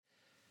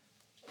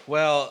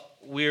Well,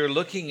 we're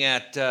looking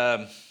at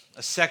a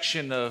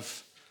section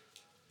of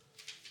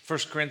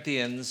First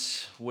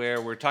Corinthians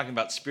where we're talking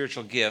about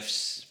spiritual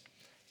gifts.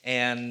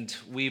 And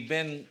we've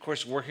been, of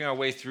course, working our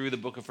way through the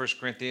book of First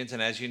Corinthians.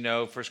 And as you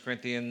know, First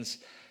Corinthians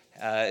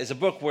is a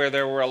book where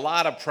there were a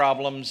lot of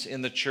problems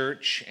in the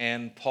church,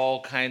 and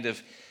Paul kind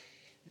of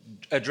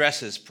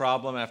addresses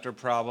problem after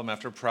problem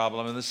after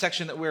problem. And the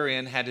section that we're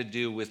in had to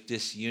do with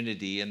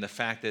disunity and the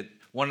fact that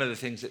one of the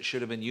things that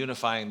should have been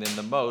unifying them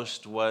the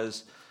most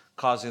was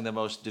causing the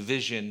most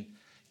division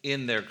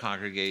in their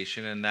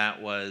congregation, and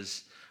that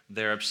was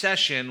their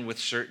obsession with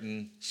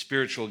certain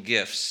spiritual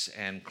gifts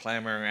and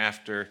clamoring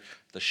after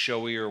the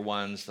showier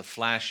ones, the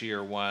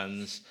flashier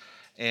ones,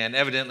 and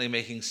evidently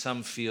making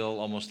some feel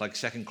almost like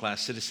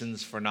second-class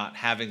citizens for not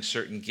having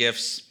certain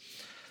gifts.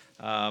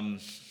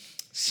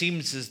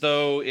 Seems as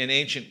though in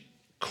ancient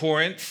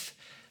Corinth,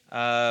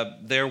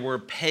 there were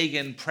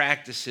pagan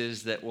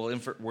practices that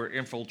were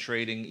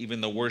infiltrating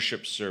even the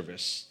worship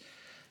service.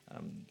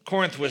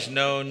 Corinth was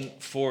known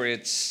for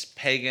its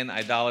pagan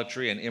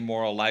idolatry and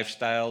immoral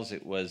lifestyles.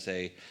 It was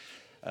a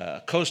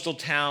coastal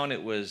town.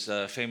 It was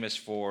famous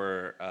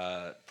for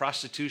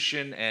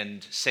prostitution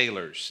and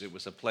sailors. It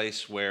was a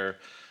place where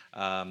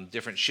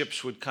different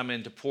ships would come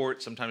into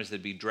port. Sometimes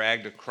they'd be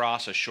dragged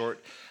across a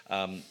short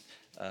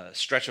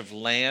stretch of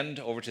land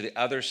over to the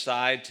other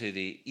side, to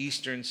the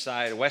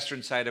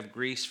western side of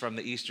Greece from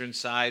the eastern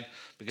side,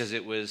 because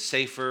it was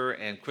safer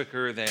and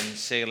quicker than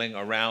sailing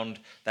around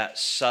that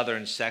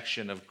southern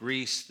section of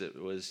Greece that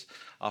was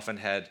often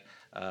had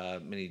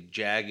many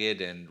jagged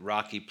and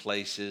rocky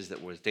places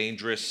that was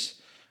dangerous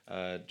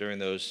during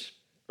those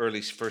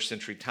early first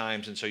century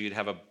times. And so you'd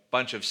have a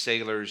bunch of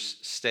sailors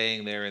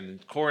staying there in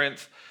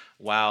Corinth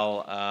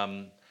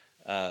while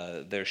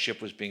their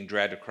ship was being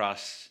dragged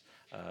across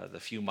the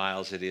few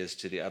miles it is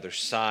to the other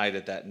side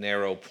at that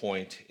narrow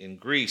point in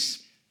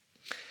Greece.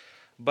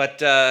 But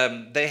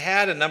they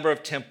had a number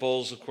of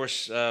temples. Of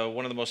course,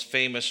 one of the most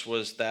famous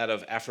was that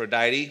of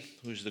Aphrodite,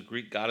 who's the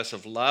Greek goddess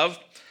of love.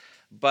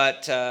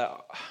 But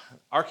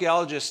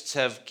archaeologists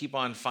keep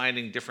on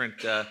finding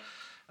different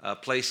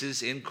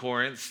places in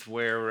Corinth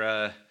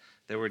where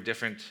there were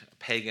different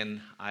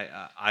pagan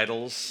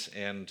idols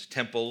and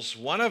temples.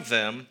 One of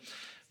them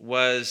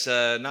was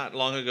not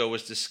long ago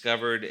was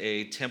discovered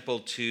a temple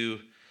to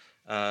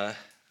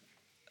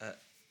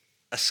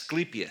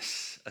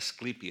Asclepius.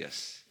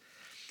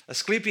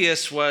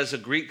 Asclepius was the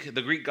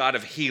Greek god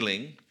of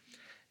healing.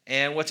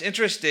 And what's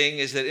interesting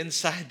is that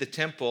inside the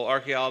temple,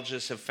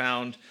 archaeologists have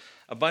found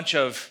a bunch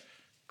of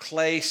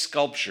clay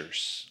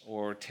sculptures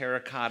or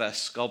terracotta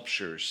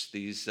sculptures.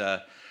 These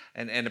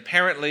and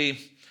apparently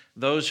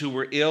those who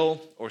were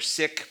ill or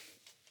sick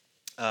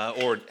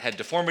or had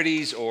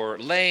deformities or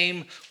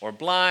lame or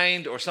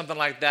blind or something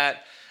like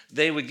that,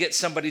 they would get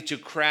somebody to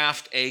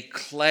craft a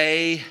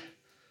clay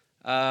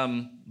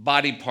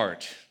body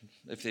part.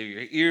 If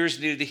your ears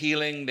needed a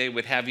healing, they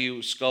would have you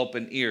sculpt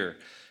an ear.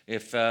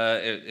 If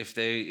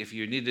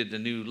you needed a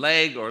new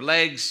leg or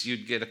legs,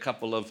 you'd get a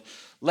couple of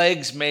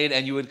legs made,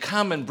 and you would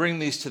come and bring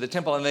these to the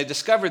temple. And they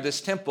discovered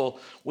this temple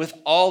with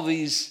all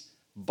these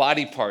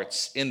body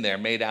parts in there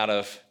made out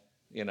of,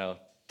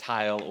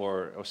 tile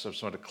or some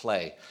sort of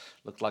clay.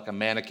 Looked like a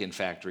mannequin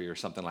factory or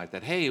something like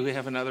that. Hey, we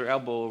have another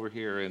elbow over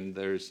here, and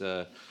there's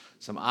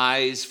some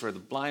eyes for the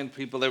blind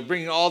people. They're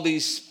bringing all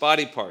these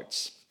body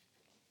parts.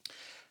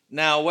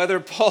 Now, whether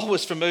Paul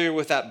was familiar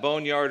with that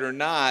boneyard or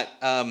not,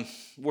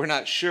 we're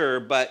not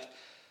sure, but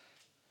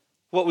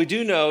what we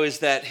do know is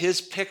that his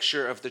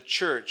picture of the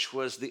church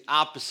was the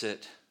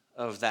opposite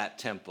of that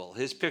temple.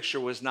 His picture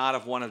was not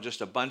of one of just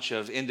a bunch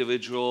of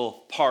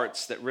individual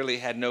parts that really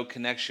had no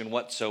connection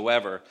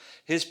whatsoever.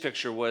 His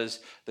picture was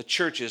the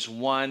church is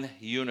one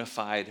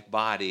unified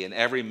body, and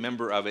every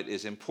member of it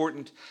is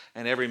important,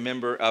 and every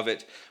member of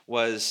it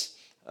was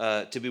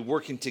to be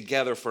working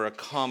together for a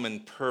common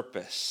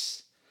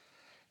purpose.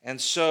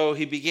 And so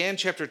he began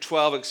chapter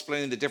 12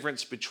 explaining the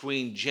difference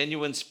between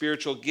genuine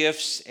spiritual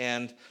gifts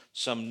and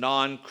some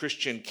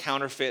non-Christian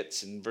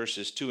counterfeits. In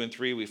verses 2 and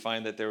 3, we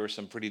find that there were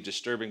some pretty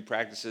disturbing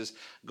practices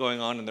going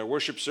on in their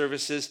worship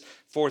services,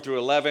 4 through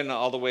 11,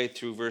 all the way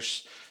through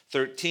verse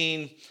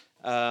 13.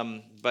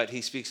 But he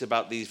speaks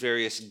about these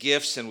various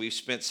gifts, and we've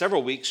spent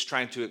several weeks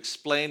trying to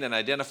explain and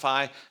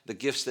identify the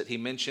gifts that he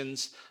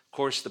mentions. Of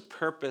course, the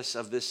purpose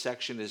of this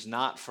section is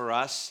not for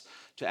us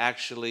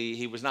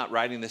he was not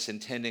writing this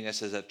intending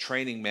us as a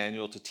training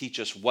manual to teach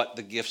us what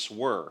the gifts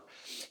were.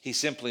 He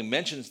simply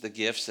mentions the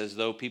gifts as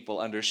though people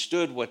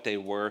understood what they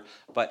were,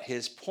 but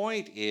his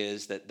point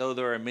is that though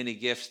there are many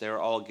gifts,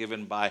 they're all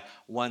given by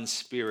one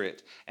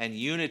Spirit. And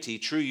unity,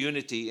 true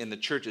unity in the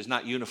church is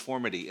not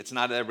uniformity. It's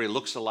not that everybody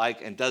looks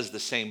alike and does the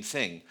same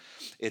thing.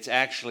 It's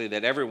actually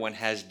that everyone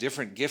has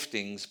different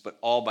giftings, but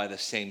all by the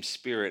same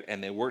Spirit,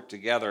 and they work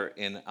together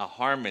in a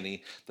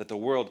harmony that the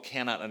world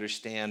cannot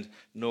understand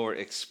nor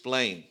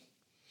explain.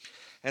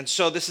 And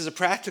so this is a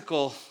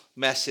practical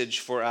message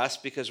for us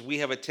because we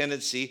have a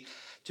tendency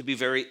to be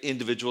very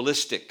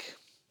individualistic.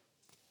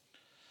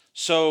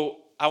 So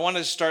I want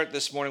to start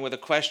this morning with a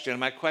question.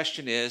 My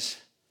question is,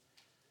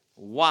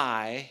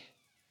 why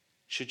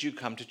should you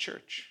come to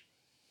church?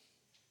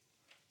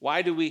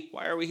 Why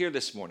are we here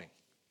this morning?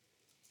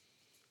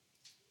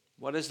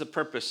 What is the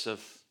purpose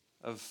of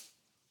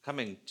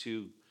coming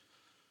to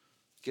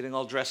getting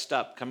all dressed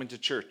up, coming to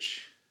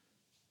church?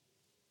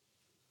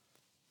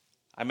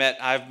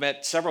 I've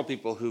met several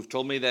people who've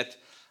told me that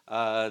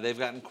they've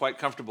gotten quite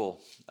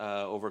comfortable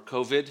over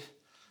COVID,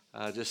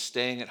 just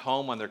staying at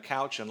home on their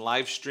couch and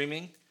live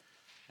streaming,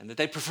 and that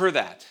they prefer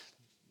that.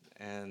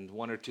 And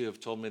one or two have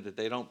told me that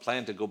they don't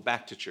plan to go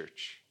back to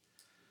church,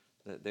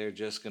 that they're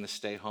just going to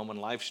stay home and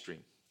live stream.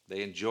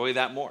 They enjoy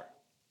that more.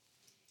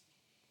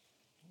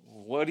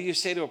 What do you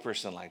say to a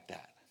person like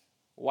that?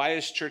 Why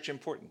is church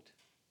important?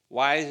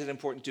 Why is it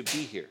important to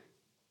be here?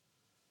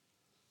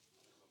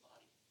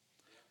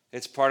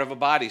 It's part of a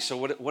body. So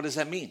what does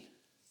that mean?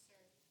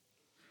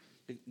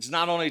 It's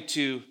not only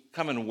to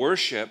come and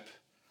worship,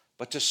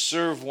 but to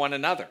serve one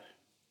another.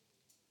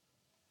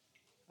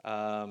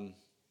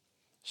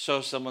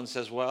 So someone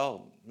says,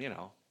 well,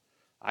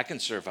 I can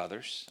serve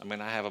others.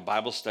 I have a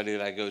Bible study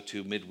that I go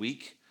to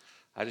midweek.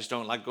 I just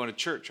don't like going to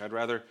church. I'd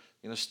rather,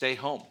 stay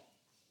home.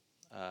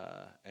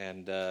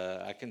 And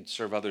I can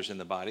serve others in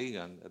the body,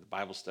 at the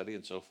Bible study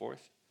and so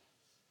forth.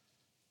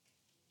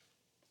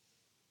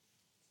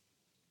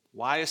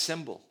 Why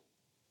assemble?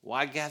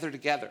 Why gather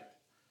together?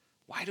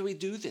 Why do we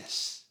do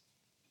this?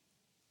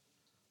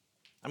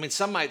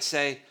 Some might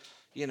say,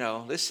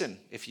 listen,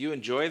 if you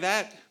enjoy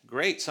that,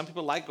 great. Some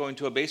people like going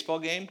to a baseball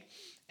game,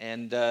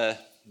 and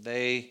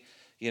they,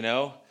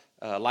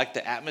 like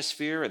the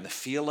atmosphere and the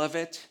feel of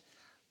it.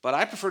 But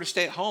I prefer to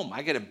stay at home.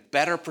 I get a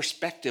better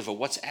perspective of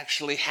what's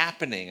actually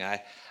happening.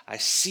 I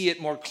see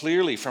it more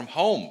clearly from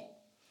home.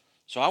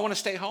 So I want to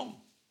stay home.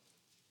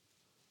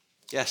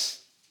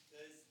 Yes?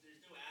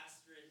 There's no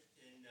asterisk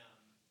in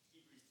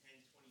Hebrews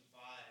 10:25,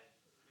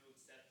 no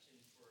exception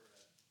for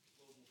a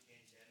global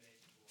pandemic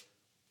or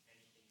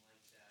anything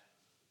like that.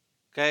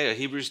 Okay,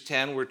 Hebrews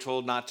 10, we're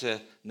told not to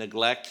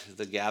neglect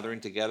the gathering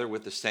together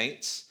with the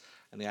saints.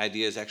 And the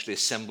idea is actually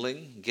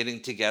assembling,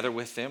 getting together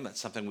with them. That's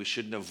something we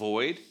shouldn't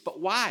avoid. But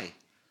why?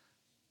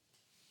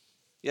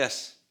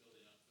 Yes?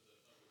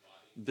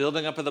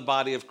 Building up of the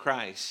body of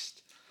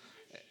Christ.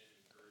 You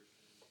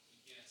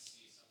can't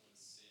see someone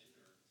sin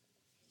or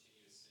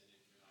continue to sin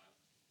if you're not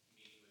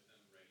meeting with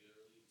them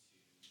regularly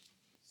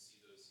to see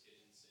those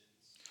hidden sins.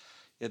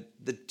 Yeah,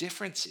 the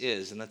difference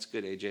is, and that's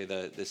good,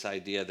 AJ, this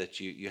idea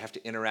that you have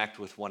to interact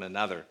with one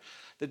another.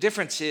 The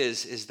difference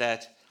is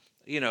that,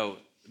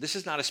 this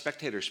is not a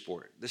spectator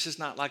sport. This is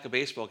not like a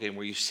baseball game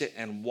where you sit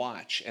and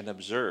watch and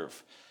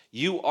observe.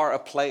 You are a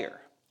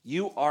player.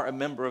 You are a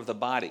member of the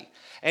body.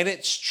 And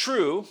it's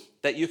true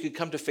that you could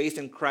come to faith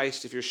in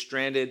Christ if you're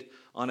stranded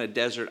on a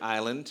desert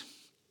island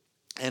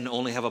and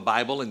only have a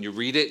Bible and you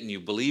read it and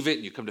you believe it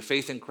and you come to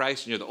faith in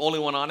Christ and you're the only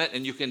one on it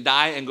and you can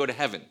die and go to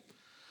heaven.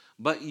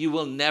 But you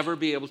will never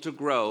be able to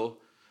grow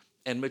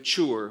and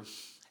mature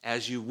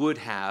as you would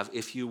have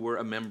if you were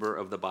a member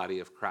of the body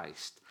of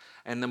Christ.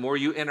 And the more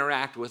you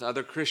interact with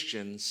other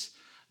Christians,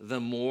 the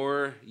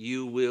more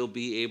you will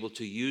be able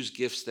to use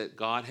gifts that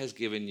God has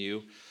given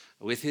you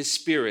with His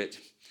Spirit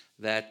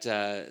that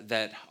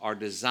are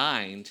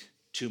designed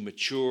to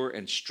mature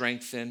and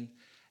strengthen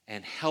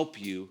and help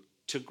you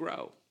to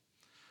grow.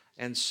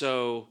 And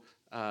so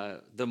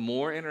the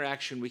more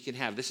interaction we can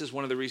have, this is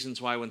one of the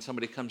reasons why when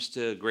somebody comes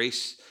to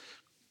Grace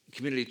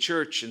Community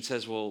Church and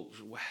says, well,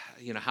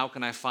 how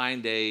can I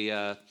find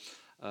a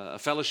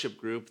fellowship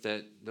group,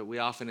 that we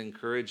often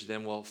encourage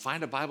them, well,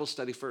 find a Bible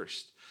study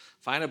first.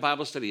 Find a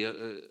Bible study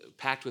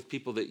packed with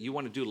people that you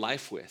want to do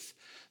life with,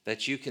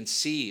 that you can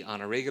see on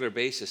a regular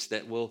basis,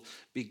 that will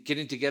be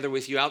getting together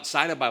with you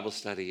outside of Bible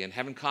study and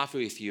having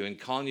coffee with you and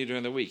calling you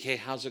during the week. Hey,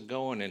 how's it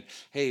going? And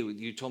hey,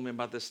 you told me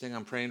about this thing,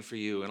 I'm praying for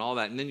you and all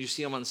that. And then you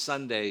see them on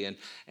Sunday.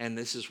 And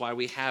this is why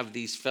we have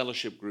these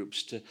fellowship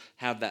groups, to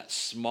have that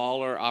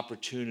smaller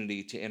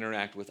opportunity to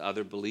interact with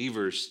other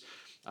believers.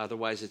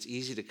 Otherwise, it's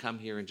easy to come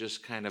here and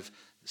just kind of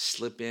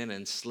slip in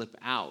and slip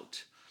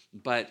out.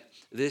 But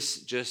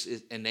this just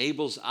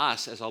enables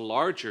us as a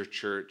larger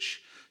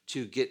church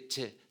to get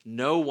to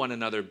know one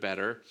another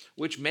better,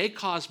 which may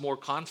cause more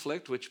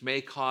conflict, which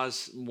may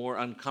cause more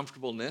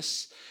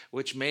uncomfortableness,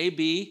 which may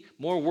be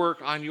more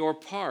work on your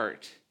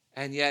part.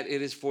 And yet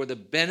it is for the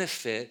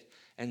benefit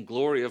and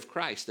glory of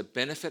Christ, the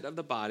benefit of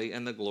the body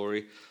and the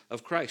glory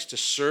of Christ, to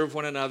serve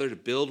one another, to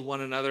build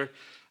one another,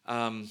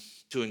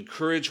 to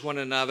encourage one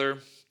another.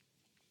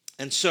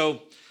 And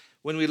so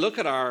when we look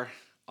at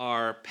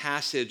our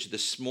passage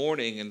this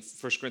morning in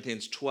 1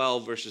 Corinthians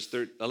 12, verses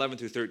 11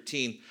 through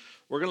 13,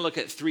 we're going to look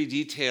at three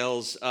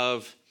details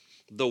of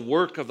the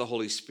work of the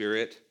Holy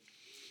Spirit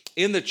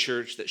in the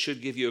church that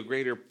should give you a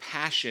greater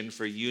passion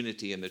for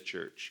unity in the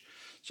church.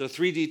 So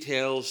three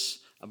details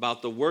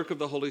about the work of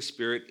the Holy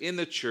Spirit in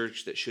the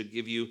church that should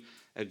give you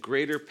a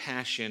greater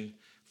passion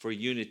for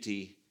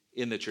unity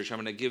in the church. I'm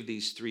going to give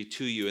these three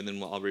to you, and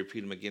then I'll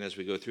repeat them again as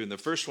we go through. And the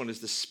first one is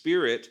the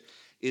Spirit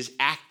is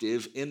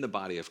active in the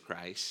body of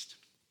Christ.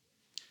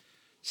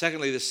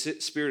 Secondly, the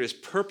Spirit is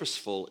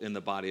purposeful in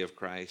the body of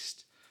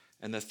Christ.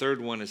 And the third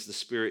one is the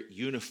Spirit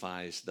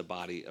unifies the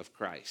body of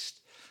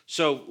Christ.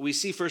 So we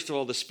see, first of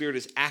all, the Spirit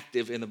is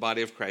active in the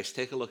body of Christ.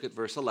 Take a look at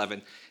verse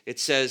 11. It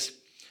says,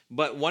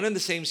 but one and the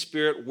same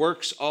Spirit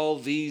works all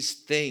these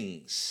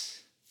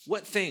things.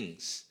 What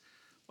things?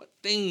 What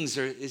things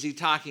is he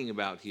talking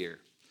about here?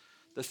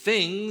 The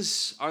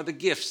things are the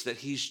gifts that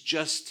he's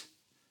just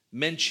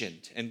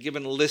mentioned and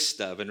given a list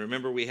of. And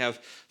remember, we have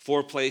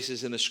 4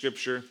 places in the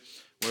Scripture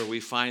where we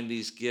find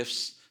these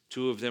gifts.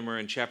 2 of them are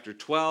in chapter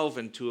 12,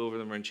 and 2 of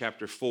them are in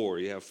chapter 4.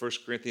 You have 1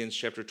 Corinthians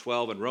chapter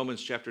 12 and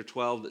Romans chapter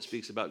 12 that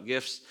speaks about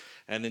gifts.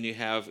 And then you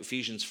have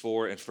Ephesians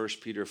 4 and 1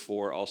 Peter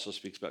 4 also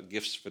speaks about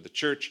gifts for the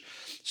church.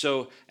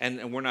 So,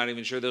 and we're not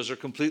even sure those are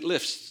complete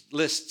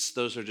lists.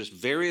 Those are just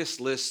various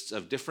lists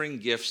of differing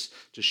gifts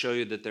to show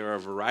you that there are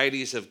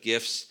varieties of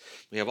gifts.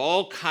 We have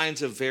all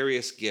kinds of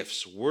various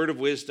gifts: word of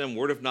wisdom,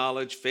 word of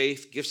knowledge,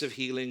 faith, gifts of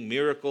healing,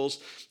 miracles,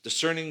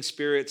 discerning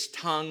spirits,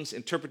 tongues,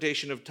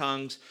 interpretation of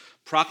tongues,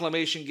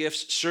 proclamation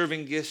gifts,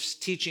 serving gifts,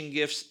 teaching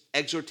gifts,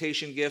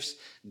 exhortation gifts,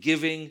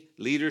 giving,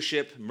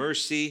 leadership,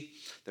 mercy.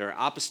 There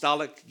are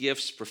apostolic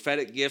gifts,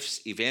 prophetic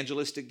gifts,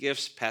 evangelistic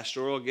gifts,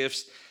 pastoral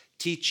gifts,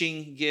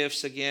 teaching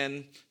gifts,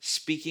 again,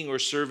 speaking or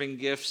serving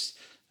gifts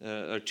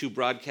are 2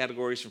 broad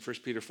categories from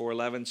 1 Peter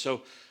 4:11.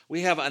 So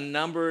we have a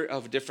number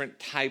of different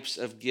types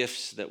of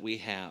gifts that we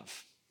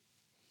have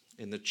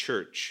in the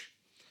church.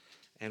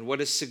 And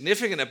what is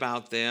significant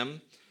about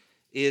them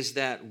is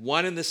that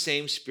one and the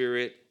same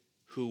Spirit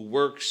who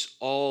works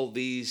all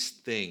these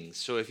things.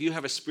 So if you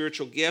have a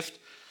spiritual gift,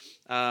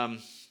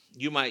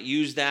 you might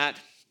use that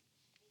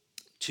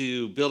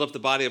to build up the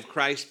body of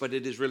Christ, but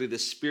it is really the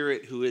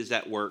Spirit who is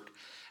at work.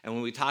 And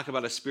when we talk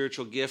about a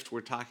spiritual gift,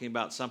 we're talking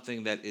about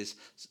something that is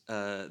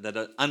that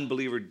an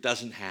unbeliever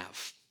doesn't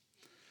have.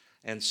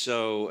 And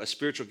so a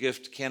spiritual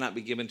gift cannot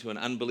be given to an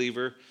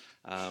unbeliever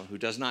who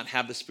does not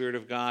have the Spirit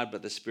of God,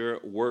 but the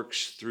Spirit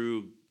works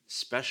through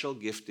special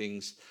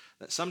giftings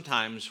that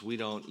sometimes we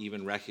don't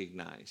even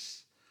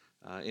recognize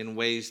in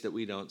ways that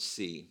we don't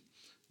see.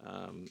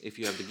 If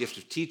you have the gift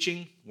of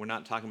teaching, we're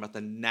not talking about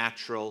the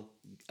natural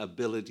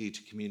ability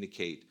to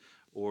communicate,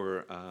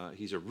 or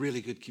he's a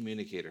really good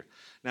communicator.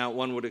 Now,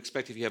 one would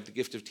expect if you have the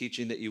gift of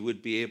teaching that you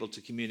would be able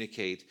to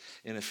communicate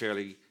in a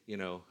fairly,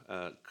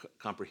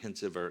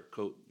 comprehensive or,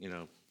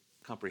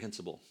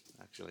 comprehensible.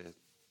 Actually,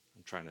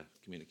 I'm trying to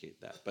communicate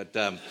that. But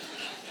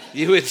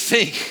you would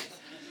think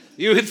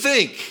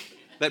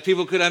that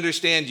people could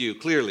understand you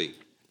clearly.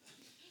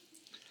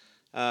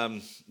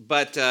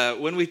 But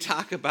when we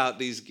talk about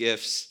these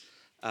gifts,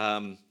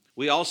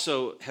 we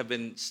also have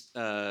been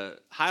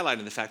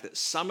highlighting the fact that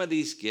some of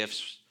these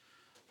gifts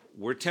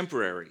were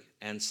temporary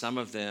and some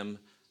of them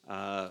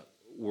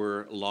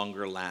were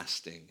longer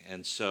lasting.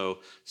 And so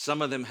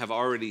some of them have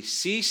already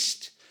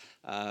ceased.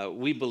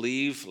 We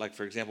believe, like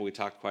for example, we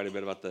talked quite a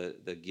bit about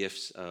the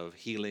gifts of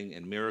healing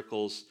and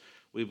miracles.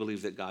 We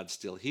believe that God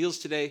still heals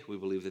today. We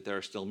believe that there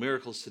are still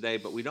miracles today,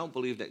 but we don't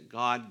believe that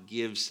God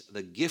gives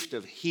the gift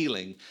of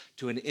healing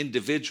to an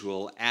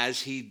individual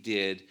as he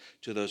did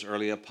to those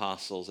early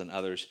apostles and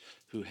others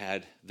who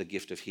had the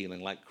gift of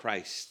healing, like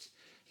Christ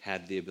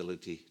had the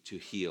ability to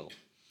heal,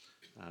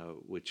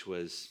 which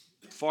was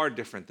far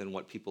different than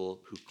what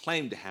people who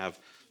claim to have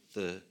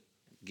the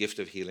gift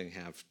of healing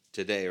have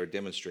today or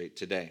demonstrate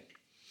today.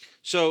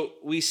 So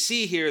we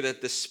see here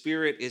that the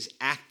Spirit is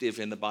active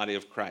in the body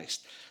of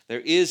Christ. There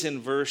is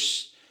in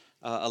verse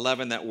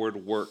 11 that word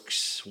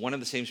works. One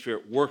and the same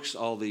Spirit works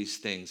all these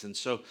things. And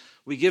so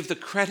we give the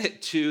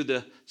credit to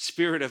the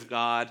Spirit of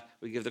God.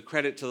 We give the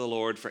credit to the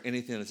Lord for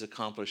anything that's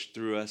accomplished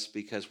through us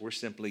because we're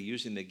simply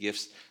using the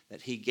gifts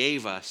that he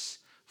gave us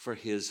for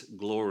his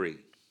glory.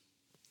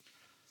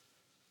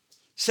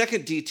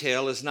 Second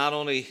detail is not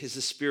only is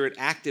the Spirit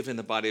active in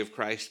the body of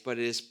Christ, but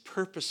it is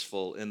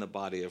purposeful in the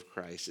body of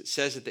Christ. It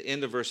says at the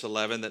end of verse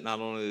 11 that not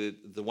only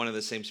the one and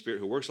the same Spirit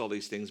who works all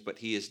these things, but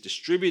he is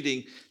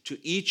distributing to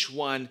each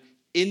one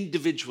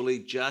individually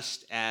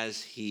just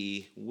as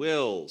he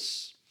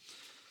wills.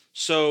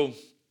 So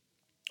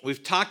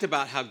we've talked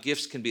about how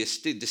gifts can be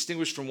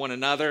distinguished from one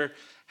another,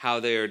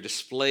 how they are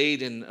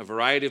displayed in a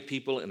variety of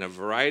people in a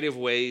variety of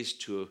ways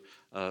to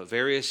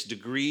various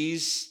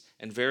degrees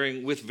and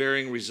with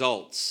varying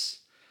results.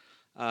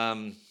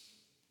 And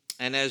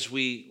as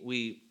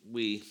we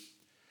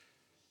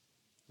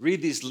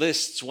read these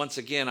lists, once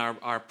again,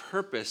 our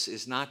purpose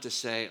is not to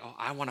say, oh,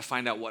 I want to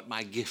find out what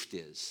my gift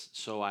is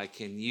so I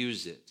can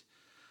use it.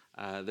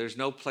 There's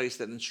no place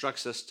that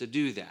instructs us to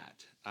do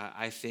that.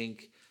 I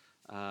think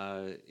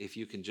if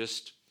you can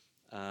just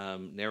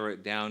narrow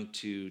it down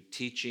to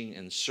teaching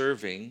and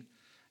serving,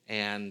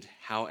 and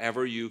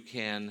however you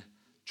can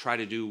try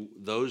to do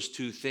those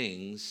 2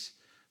 things,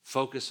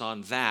 focus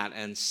on that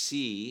and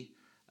see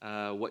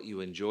what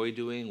you enjoy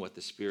doing, what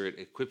the Spirit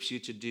equips you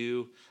to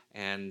do,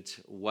 and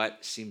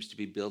what seems to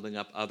be building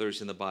up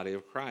others in the body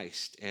of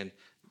Christ. And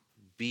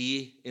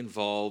be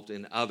involved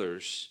in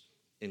others,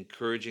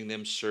 encouraging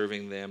them,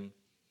 serving them,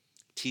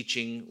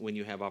 teaching when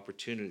you have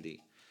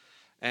opportunity.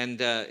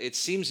 And it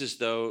seems as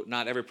though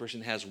not every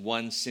person has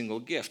one single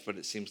gift, but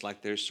it seems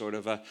like there's sort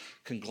of a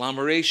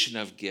conglomeration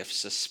of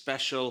gifts, a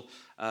special,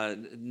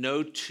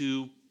 no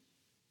two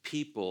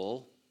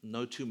people,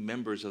 no two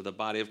members of the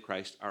body of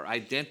Christ are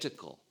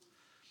identical.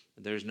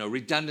 There's no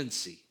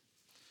redundancy,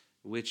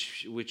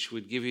 which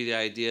would give you the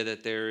idea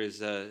that there is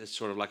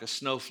sort of like a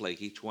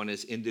snowflake. Each one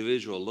is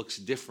individual, looks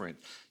different.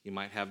 You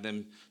might have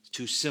them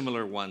two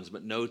similar ones,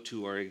 but no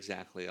two are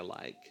exactly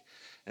alike.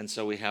 And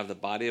so we have the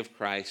body of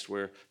Christ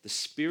where the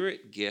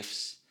Spirit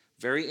gifts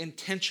very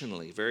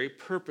intentionally, very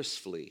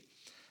purposefully.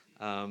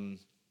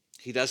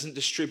 He doesn't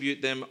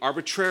distribute them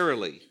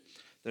arbitrarily.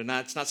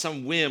 It's not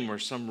some whim or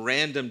some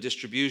random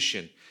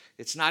distribution.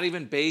 It's not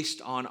even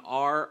based on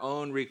our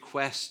own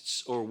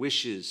requests or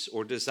wishes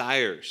or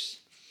desires.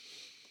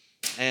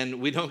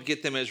 And we don't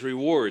get them as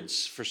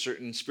rewards for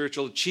certain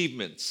spiritual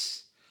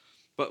achievements.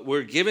 But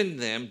we're given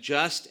them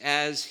just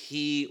as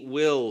He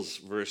wills,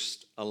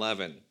 verse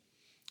 11.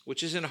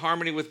 Which is in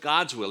harmony with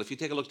God's will. If you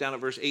take a look down at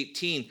verse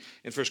 18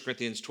 in 1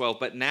 Corinthians 12,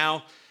 but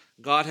now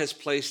God has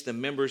placed the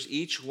members,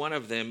 each one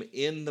of them,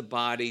 in the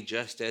body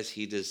just as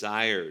He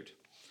desired.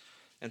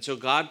 And so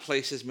God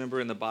places member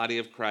in the body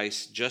of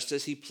Christ just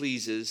as He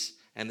pleases,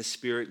 and the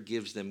Spirit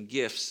gives them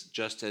gifts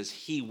just as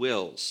He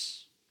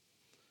wills.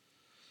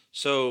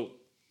 So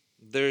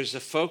there's a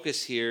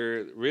focus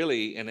here,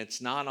 really, and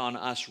it's not on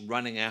us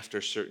running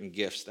after certain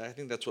gifts. I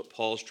think that's what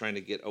Paul's trying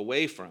to get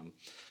away from.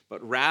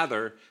 But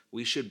rather,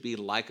 we should be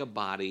like a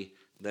body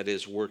that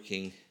is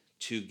working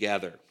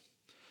together.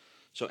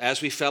 So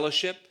as we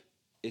fellowship,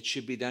 it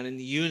should be done in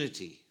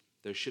unity.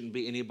 There shouldn't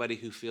be anybody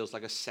who feels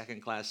like a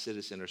second-class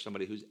citizen or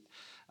somebody who's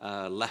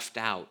left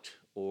out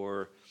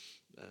or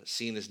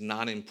seen as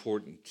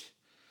non-important.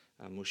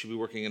 We should be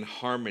working in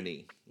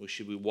harmony. We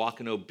should be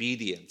walking in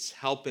obedience,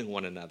 helping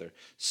one another,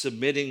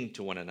 submitting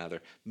to one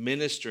another,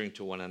 ministering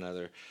to one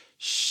another,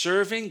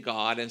 serving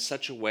God in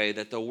such a way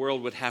that the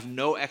world would have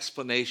no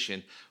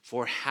explanation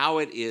for how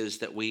it is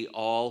that we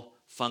all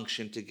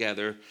function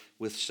together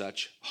with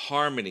such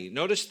harmony.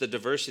 Notice the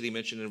diversity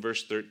mentioned in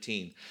verse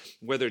 13.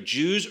 Whether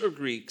Jews or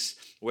Greeks,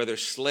 whether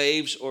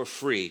slaves or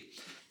free,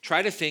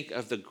 try to think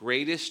of the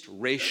greatest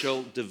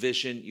racial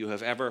division you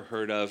have ever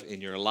heard of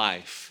in your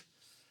life.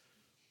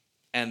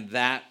 And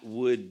that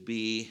would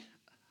be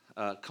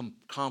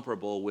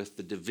comparable with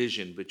the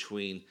division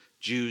between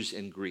Jews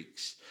and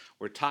Greeks.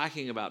 We're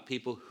talking about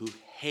people who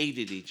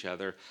hated each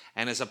other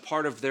and as a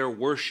part of their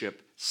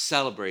worship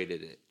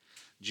celebrated it.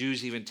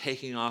 Jews even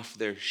taking off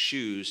their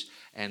shoes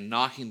and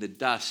knocking the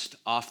dust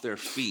off their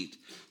feet,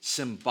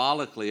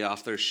 symbolically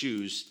off their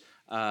shoes,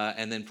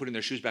 and then putting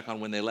their shoes back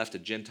on when they left a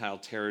Gentile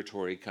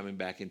territory, coming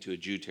back into a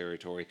Jew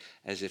territory,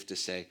 as if to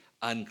say,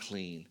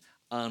 unclean,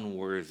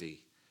 unworthy,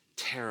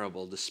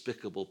 terrible,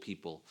 despicable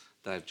people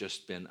that I've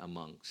just been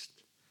amongst.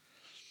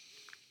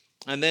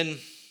 And then,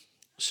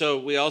 so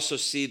we also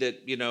see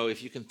that,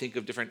 if you can think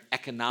of different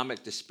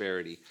economic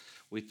disparity,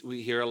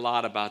 we hear a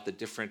lot about the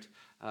different,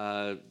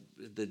 the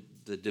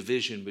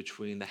division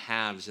between the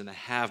haves and the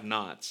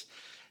have-nots.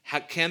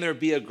 Can there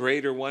be a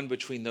greater one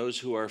between those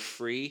who are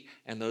free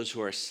and those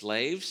who are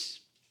slaves?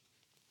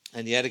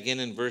 And yet again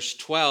in verse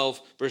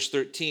 12, verse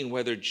 13,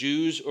 whether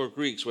Jews or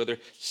Greeks, whether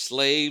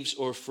slaves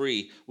or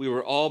free, we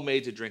were all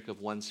made to drink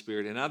of one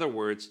Spirit. In other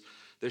words,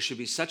 there should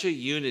be such a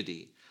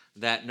unity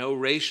that no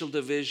racial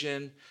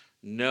division,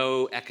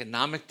 no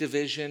economic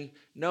division,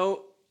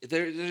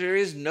 there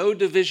is no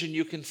division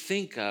you can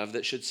think of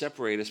that should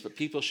separate us, but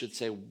people should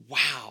say,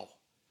 wow,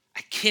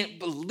 I can't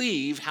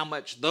believe how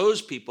much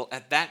those people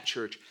at that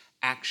church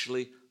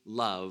actually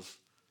love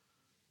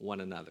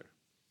one another.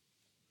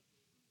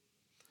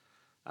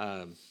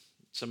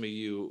 Some of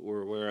you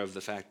were aware of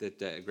the fact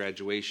that at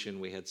graduation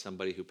we had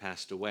somebody who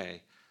passed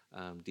away.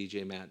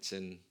 DJ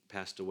Matson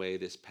passed away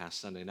this past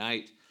Sunday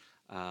night,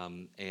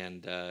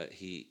 and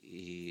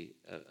he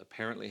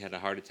apparently had a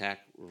heart attack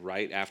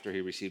right after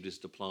he received his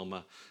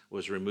diploma,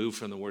 was removed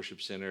from the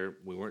worship center.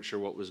 We weren't sure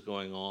what was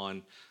going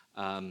on,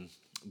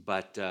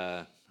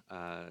 but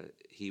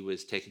he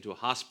was taken to a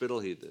hospital.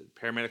 The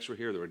paramedics were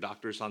here. There were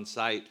doctors on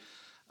site.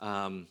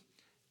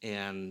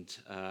 And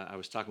I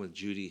was talking with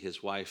Judy,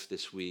 his wife,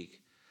 this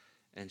week,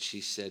 and she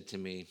said to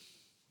me,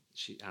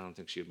 I don't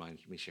think she would mind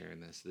me sharing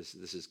this.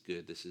 This is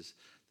good. This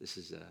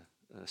is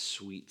a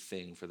sweet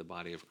thing for the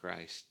body of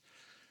Christ.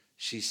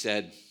 She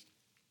said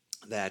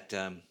that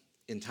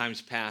in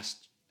times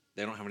past,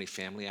 they don't have any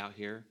family out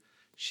here.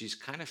 She's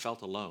kind of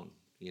felt alone,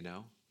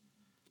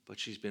 but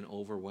she's been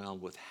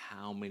overwhelmed with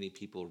how many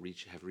people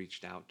have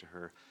reached out to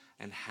her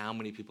and how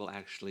many people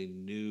actually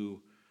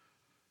knew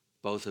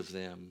both of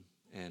them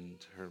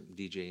and her,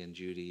 DJ and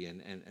Judy,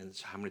 and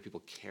how many people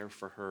care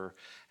for her.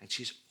 And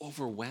she's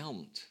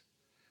overwhelmed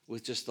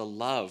with just the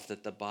love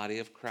that the body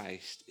of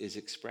Christ is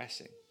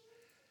expressing.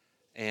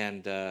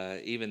 And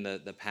even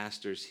the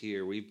pastors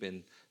here,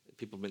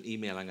 people have been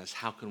emailing us,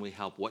 how can we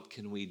help? What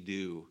can we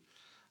do?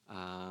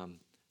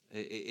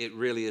 It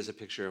really is a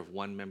picture of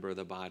one member of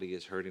the body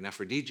is hurting. Now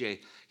for DJ,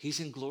 he's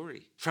in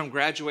glory, from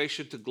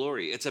graduation to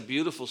glory. It's a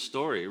beautiful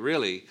story,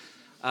 really.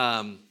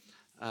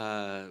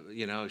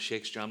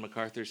 shakes John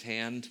MacArthur's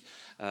hand,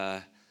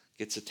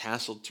 gets a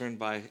tassel turned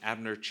by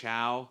Abner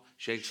Chow,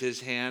 shakes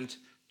his hand,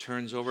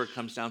 turns over,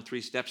 comes down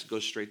 3 steps,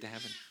 goes straight to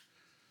heaven.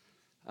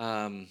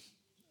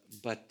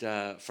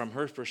 But from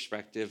her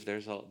perspective,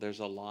 there's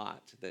a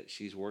lot that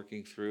she's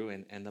working through,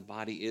 and the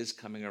body is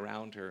coming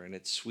around her, and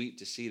it's sweet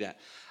to see that.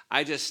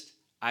 I just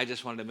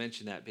wanted to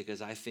mention that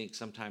because I think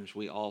sometimes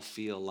we all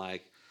feel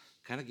like,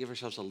 kind of give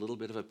ourselves a little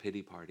bit of a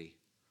pity party.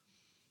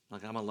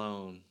 Like, I'm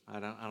alone. I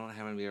don't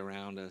have anybody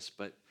around us.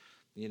 But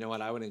you know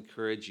what? I would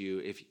encourage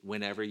you,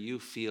 whenever you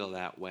feel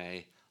that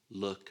way,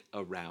 look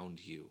around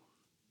you.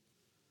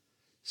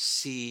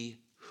 See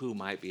who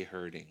might be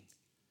hurting.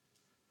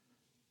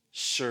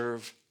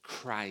 Serve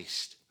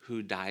Christ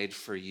who died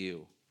for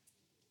you.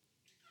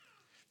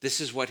 This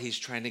is what he's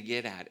trying to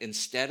get at.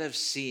 Instead of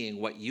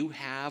seeing what you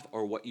have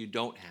or what you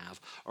don't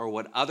have, or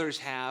what others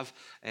have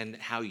and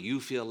how you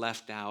feel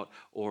left out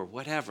or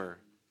whatever,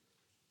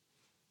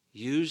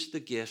 use the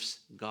gifts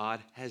God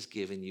has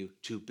given you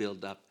to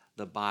build up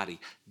the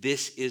body.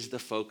 This is the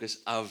focus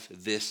of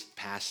this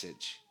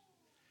passage,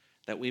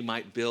 that we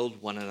might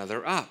build one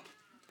another up.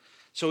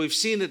 So we've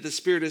seen that the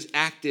Spirit is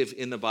active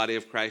in the body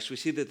of Christ. We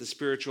see that the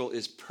Spirit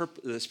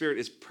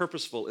is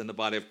purposeful in the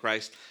body of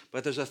Christ.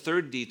 But there's a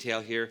third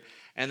detail here,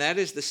 and that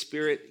is the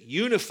Spirit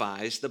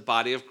unifies the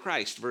body of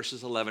Christ.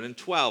 Verses 12 and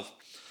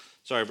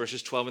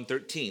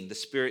 13. The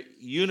Spirit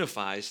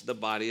unifies the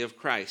body of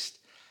Christ.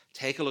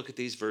 Take a look at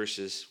these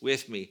verses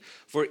with me.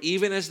 For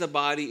even as the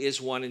body is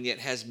one and yet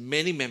has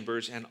many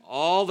members, and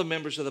all the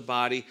members of the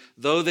body,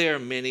 though they are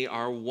many,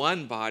 are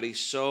one body,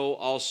 so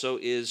also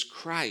is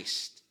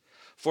Christ.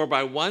 For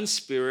by one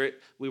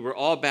Spirit we were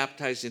all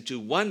baptized into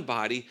one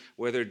body,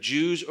 whether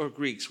Jews or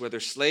Greeks, whether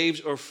slaves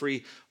or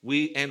free,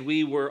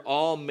 we were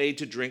all made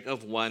to drink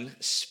of one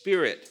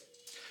Spirit.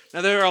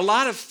 Now, there are a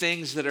lot of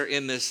things that are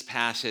in this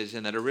passage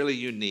and that are really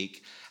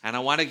unique, and I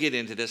want to get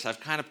into this. I've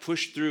kind of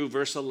pushed through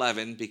verse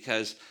 11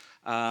 because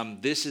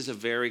this is a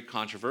very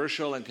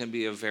controversial and can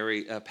be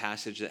a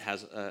passage that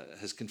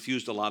has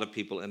confused a lot of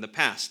people in the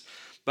past.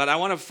 But I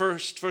want to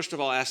first of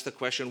all ask the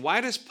question,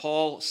 why does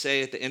Paul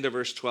say at the end of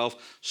verse 12,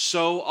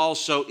 so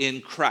also in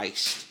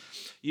Christ?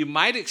 You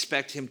might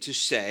expect him to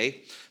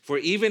say, for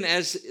even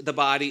as the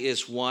body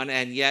is one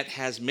and yet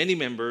has many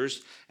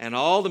members, and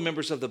all the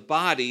members of the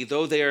body,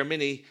 though they are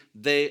many,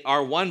 they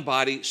are one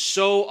body,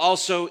 so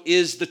also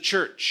is the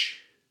church.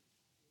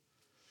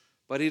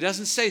 But he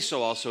doesn't say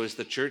so also is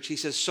the church. He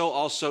says so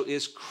also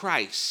is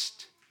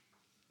Christ.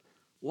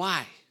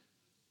 Why?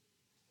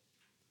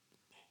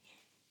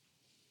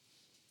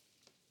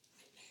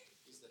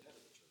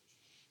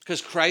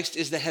 Because Christ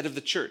is the head of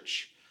the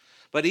church.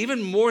 But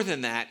even more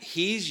than that,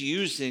 he's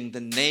using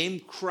the name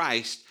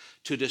Christ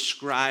to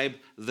describe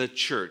the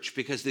church,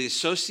 because the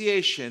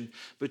association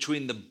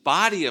between the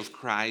body of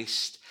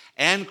Christ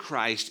and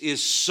Christ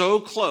is so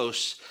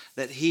close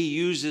that he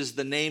uses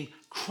the name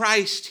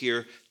Christ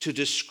here to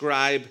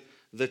describe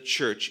the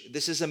church.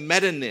 This is a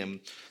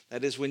metonym.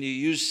 That is when you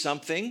use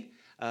something,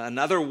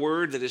 another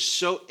word that is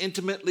so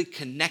intimately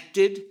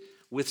connected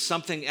with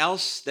something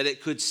else that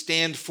it could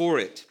stand for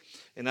it.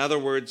 In other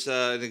words,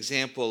 an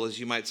example is,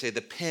 you might say,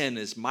 the pen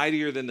is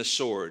mightier than the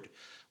sword.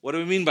 What do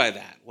we mean by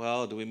that?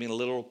 Well, do we mean a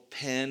little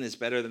pen is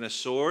better than a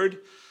sword?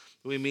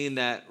 Do we mean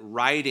that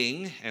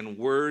writing and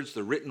words,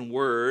 the written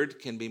word,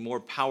 can be more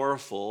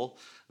powerful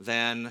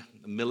than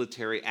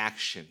military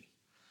action?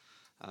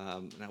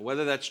 Now,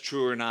 whether that's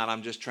true or not,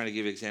 I'm just trying to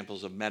give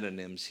examples of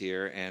metonyms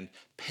here, and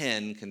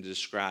pen can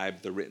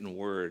describe the written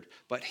word.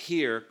 But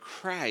here,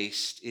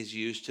 Christ is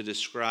used to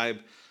describe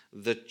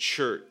the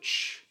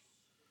church.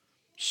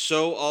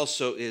 So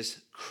also is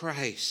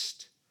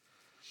Christ.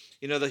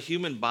 You know, the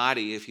human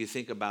body, if you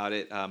think about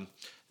it,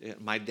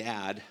 my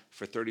dad,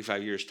 for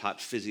 35 years,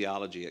 taught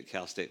physiology at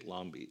Cal State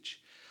Long Beach.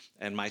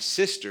 And my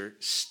sister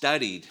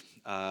studied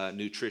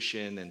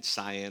nutrition and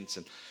science.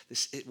 And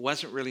it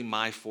wasn't really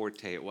my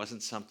forte. It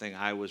wasn't something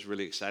I was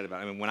really excited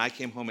about. I mean, when I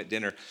came home at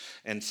dinner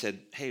and said,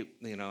 hey,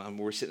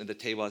 we're sitting at the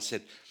table, I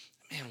said,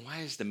 man,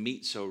 why is the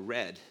meat so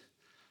red?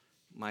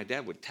 My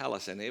dad would tell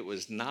us, and it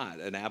was not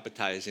an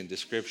appetizing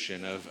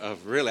description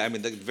of really,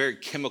 the very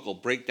chemical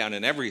breakdown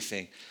and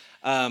everything.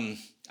 I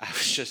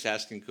was just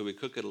asking, could we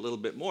cook it a little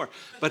bit more?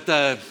 But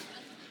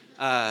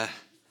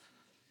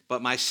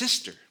my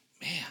sister,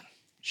 man,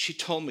 she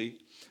told me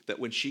that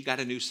when she got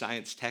a new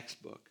science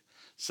textbook,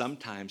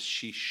 sometimes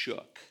she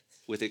shook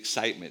with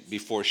excitement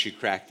before she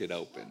cracked it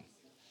open.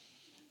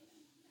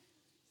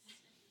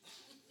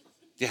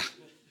 Yeah.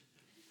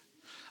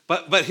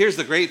 But here's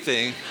the great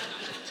thing.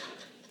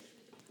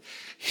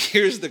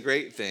 Here's the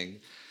great thing,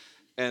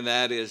 and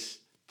that is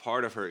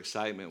part of her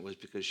excitement was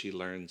because she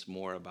learns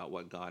more about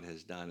what God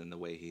has done and the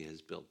way he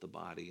has built the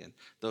body. And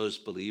those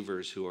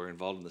believers who are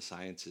involved in the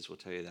sciences will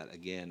tell you that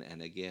again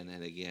and again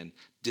and again.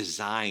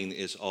 Design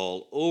is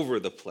all over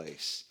the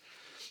place.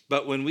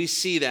 But when we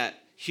see that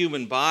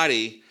human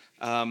body,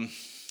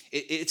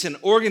 it's an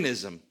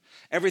organism.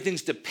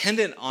 Everything's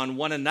dependent on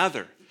one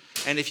another.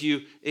 And if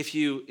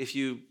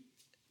you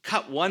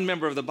cut one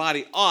member of the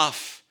body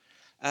off,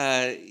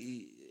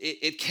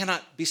 it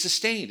cannot be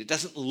sustained. It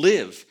doesn't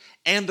live,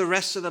 and the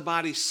rest of the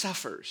body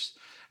suffers.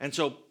 And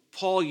so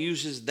Paul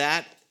uses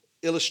that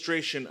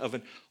illustration of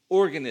an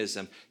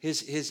organism.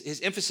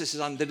 His emphasis is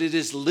on that it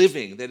is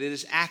living, that it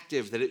is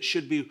active, that it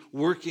should be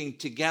working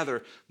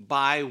together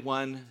by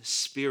one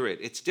spirit.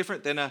 It's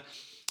different than a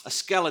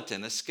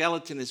skeleton. A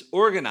skeleton is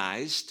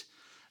organized.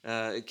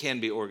 It can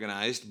be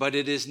organized, but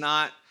it is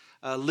not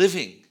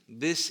living.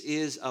 This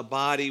is a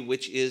body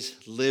which is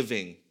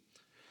living.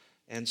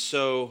 And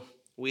so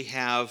we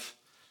have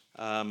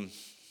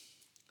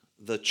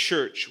the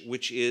church,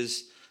 which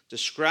is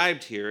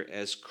described here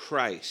as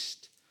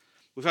Christ.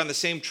 We find the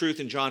same truth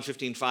in John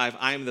 15:5.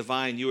 I am the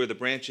vine, you are the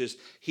branches.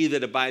 He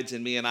that abides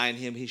in me and I in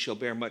him, he shall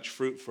bear much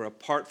fruit. For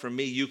apart from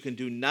me, you can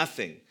do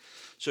nothing.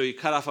 So you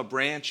cut off a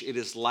branch, it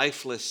is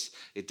lifeless.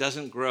 It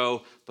doesn't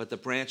grow, but the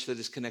branch that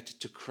is connected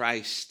to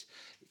Christ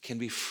can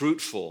be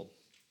fruitful.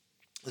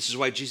 This is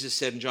why Jesus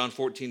said in John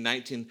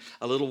 14:19,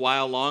 a little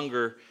while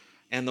longer,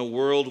 and the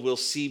world will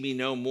see me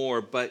no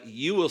more, but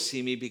you will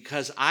see me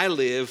because I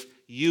live,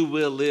 you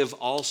will live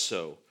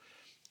also.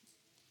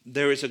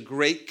 There is a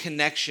great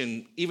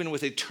connection, even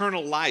with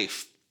eternal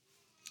life,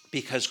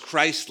 because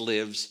Christ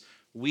lives,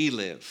 we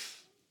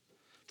live.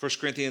 1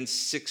 Corinthians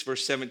 6,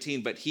 verse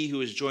 17, but he who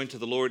is joined to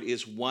the Lord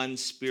is one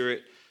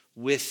spirit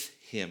with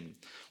him.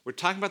 We're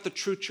talking about the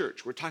true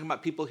church. We're talking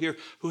about people here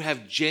who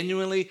have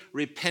genuinely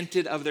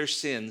repented of their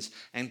sins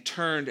and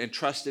turned and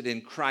trusted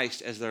in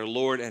Christ as their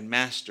Lord and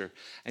Master.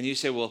 And you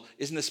say, well,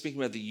 isn't this speaking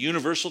about the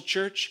universal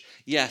church?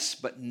 Yes,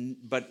 but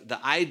the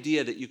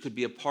idea that you could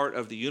be a part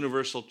of the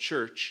universal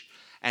church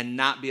and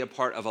not be a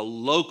part of a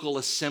local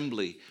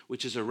assembly,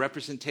 which is a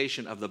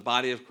representation of the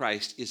body of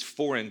Christ, is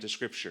foreign to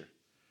Scripture.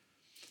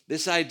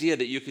 This idea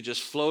that you could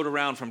just float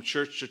around from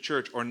church to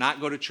church or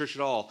not go to church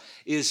at all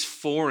is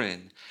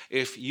foreign.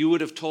 If you would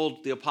have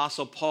told the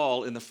Apostle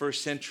Paul in the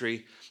first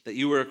century that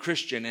you were a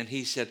Christian and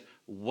he said,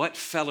 what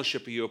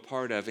fellowship are you a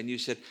part of? And you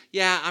said,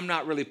 yeah, I'm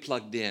not really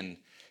plugged in.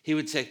 He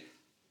would say,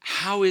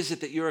 how is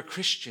it that you're a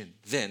Christian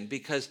then?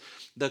 Because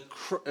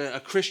a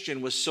Christian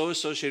was so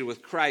associated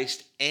with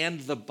Christ and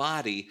the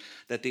body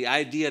that the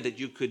idea that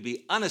you could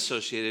be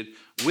unassociated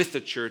with the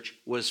church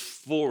was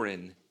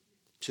foreign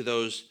to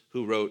those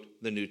who wrote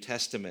the New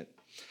Testament.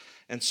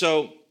 And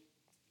so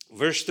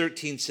verse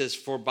 13 says,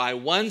 for by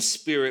one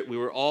Spirit we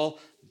were all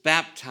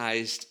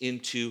baptized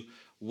into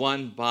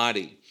one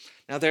body.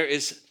 Now there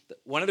is,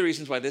 one of the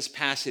reasons why this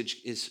passage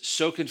is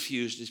so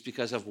confused is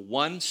because of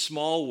one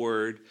small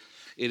word.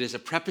 It is a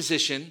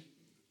preposition.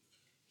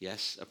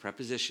 Yes, a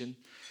preposition.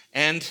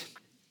 And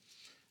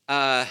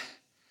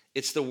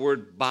it's the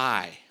word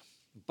by.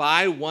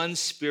 By one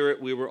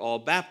Spirit we were all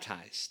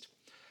baptized.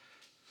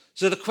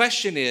 So the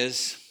question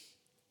is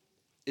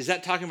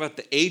that talking about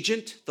the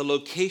agent, the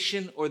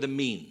location, or the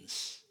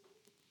means?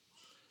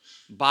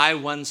 By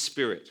one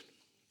Spirit.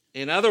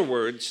 In other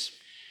words,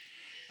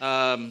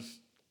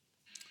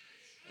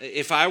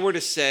 if I were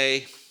to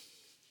say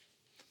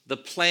the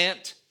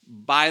plant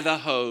by the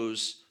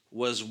hose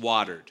was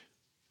watered,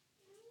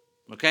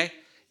 okay?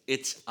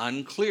 It's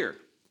unclear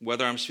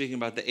whether I'm speaking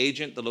about the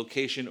agent, the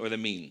location, or the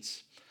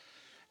means.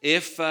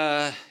 If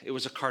it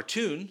was a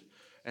cartoon,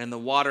 and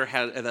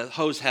the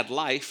hose had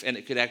life, and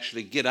it could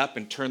actually get up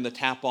and turn the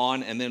tap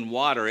on and then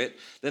water it,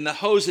 then the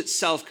hose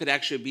itself could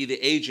actually be the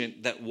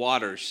agent that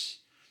waters,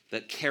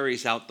 that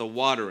carries out the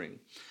watering.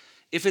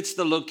 If it's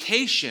the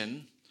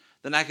location,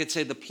 then I could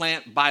say the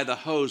plant by the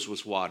hose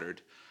was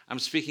watered. I'm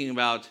speaking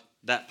about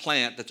that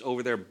plant that's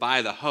over there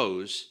by the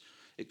hose.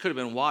 It could have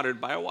been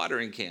watered by a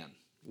watering can.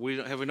 We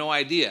have no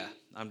idea.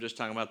 I'm just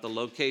talking about the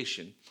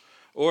location.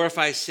 Or if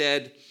I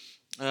said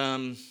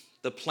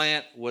the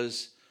plant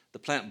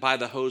by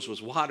the hose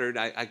was watered,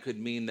 I could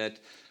mean that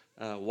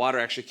water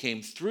actually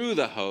came through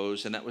the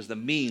hose, and that was the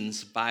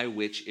means by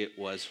which it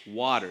was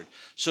watered.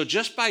 So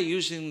just by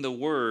using the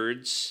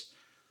words,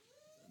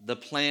 the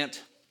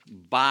plant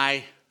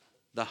by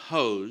the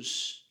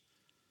hose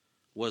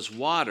was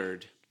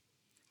watered,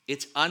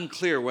 it's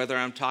unclear whether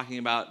I'm talking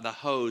about the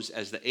hose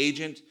as the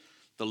agent,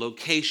 the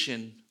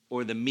location,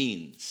 or the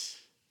means.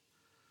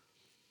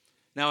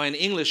 Now in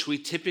English, we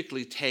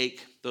typically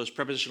take those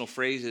prepositional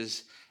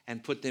phrases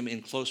and put them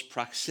in close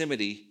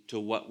proximity to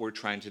what we're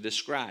trying to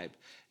describe.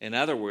 In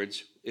other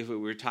words, if we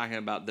were talking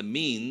about the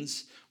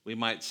means, we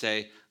might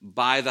say,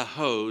 by the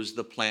hose,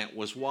 the plant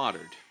was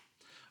watered.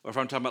 Or if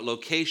I'm talking about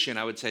location,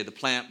 I would say the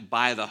plant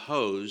by the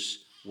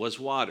hose was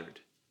watered.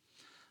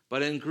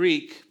 But in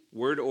Greek,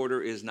 word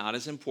order is not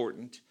as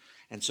important,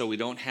 and so we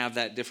don't have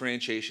that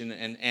differentiation,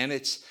 and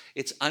it's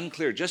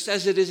unclear, just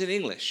as it is in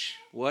English,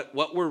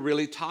 what we're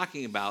really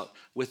talking about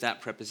with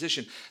that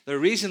preposition. The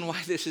reason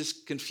why this is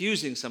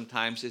confusing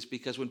sometimes is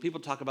because when people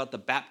talk about the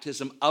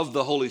baptism of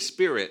the Holy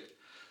Spirit,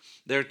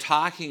 they're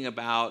talking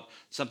about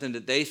something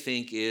that they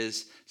think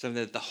is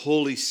something that the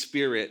Holy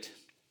Spirit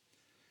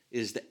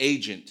is the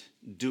agent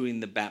doing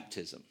the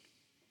baptism.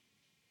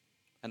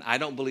 And I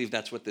don't believe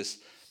that's what this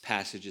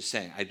passage is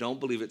saying. I don't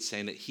believe it's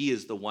saying that he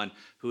is the one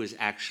who is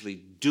actually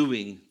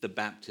doing the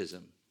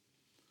baptism.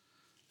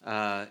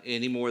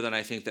 any more than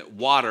I think that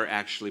water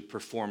actually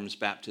performs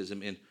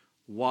baptism in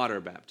water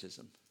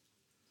baptism.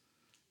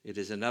 It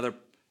is another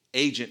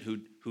agent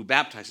who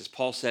baptizes.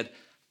 Paul said,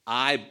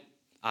 I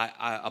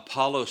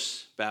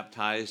Apollos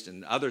baptized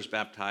and others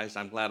baptized.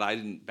 I'm glad I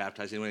didn't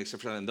baptize anyone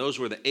except for them. And those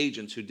were the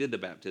agents who did the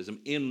baptism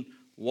in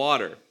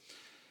water.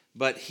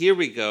 But here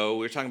we go.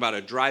 We're talking about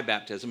a dry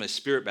baptism, a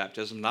spirit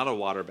baptism, not a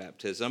water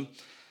baptism.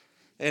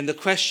 And the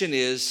question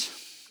is,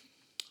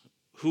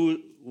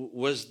 who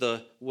was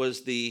the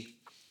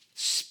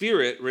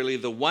Spirit really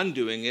the one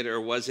doing it, or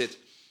was it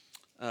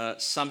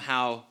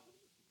somehow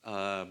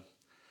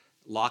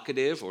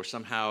locative, or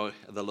somehow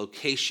the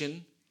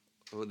location,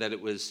 or that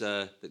it was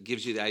that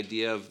gives you the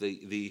idea of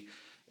the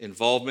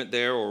involvement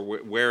there, or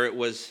where it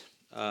was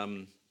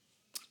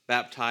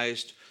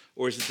baptized,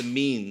 or is it the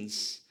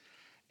means?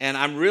 And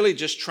I'm really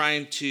just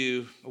trying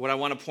to, what I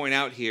want to point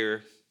out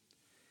here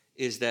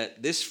is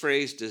that this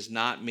phrase does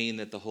not mean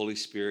that the Holy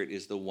Spirit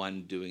is the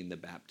one doing the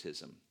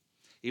baptism.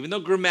 Even though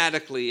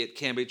grammatically it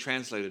can be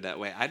translated that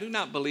way, I do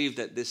not believe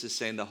that this is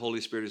saying the Holy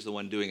Spirit is the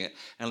one doing it.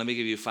 And let me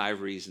give you 5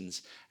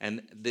 reasons.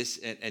 And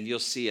you'll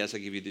see as I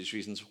give you these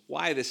reasons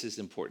why this is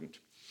important.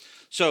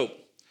 So,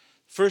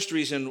 first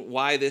reason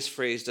why this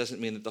phrase doesn't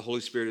mean that the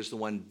Holy Spirit is the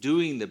one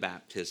doing the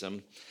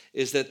baptism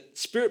is that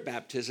Spirit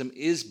baptism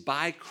is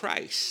by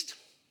Christ.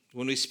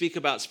 When we speak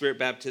about Spirit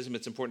baptism,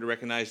 it's important to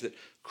recognize that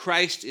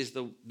Christ is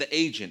the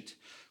agent.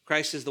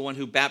 Christ is the one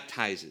who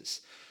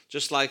baptizes.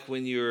 Just like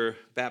when you're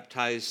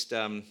baptized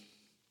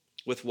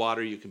with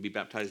water, you can be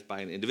baptized by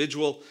an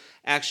individual.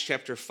 Acts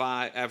chapter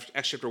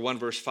 1,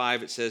 verse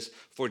 5, it says,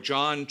 "For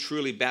John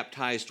truly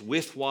baptized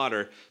with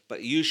water,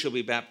 but you shall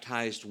be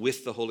baptized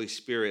with the Holy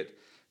Spirit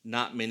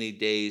not many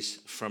days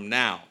from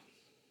now."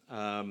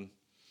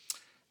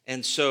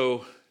 And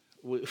so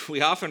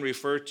we often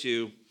refer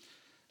to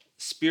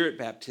Spirit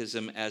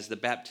baptism as the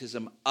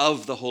baptism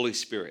of the Holy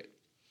Spirit.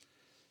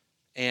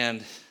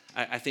 And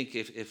I think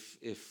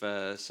if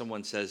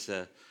someone says,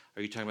 "Are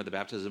you talking about the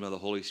baptism of the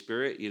Holy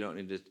Spirit?" you don't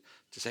need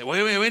to say,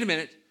 wait a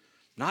minute,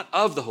 not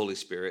of the Holy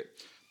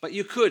Spirit. But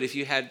you could if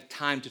you had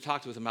time to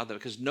talk with them about that,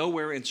 because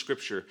nowhere in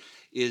Scripture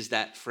is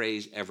that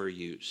phrase ever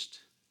used.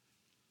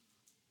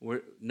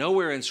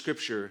 Nowhere in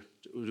Scripture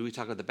do we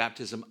talk about the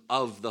baptism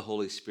of the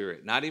Holy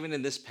Spirit. Not even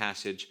in this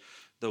passage.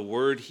 The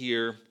word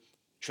here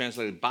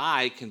translated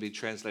by can be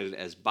translated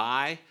as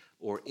by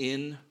or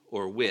in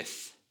or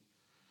with.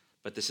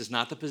 But this is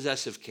not the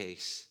possessive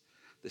case.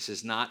 This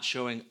is not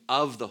showing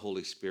of the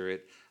Holy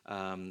Spirit.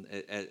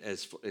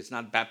 As it's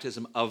not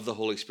baptism of the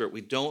Holy Spirit.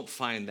 We don't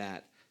find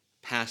that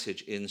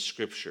passage in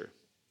Scripture.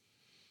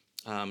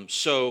 And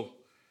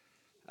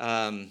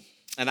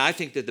I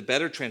think that the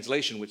better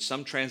translation, which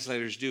some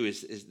translators do,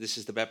 is this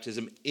is the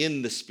baptism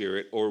in the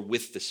Spirit or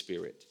with the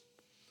Spirit.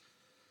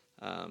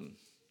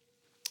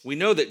 We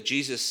know that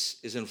Jesus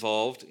is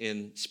involved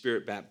in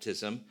Spirit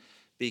baptism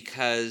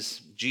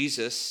because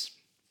Jesus,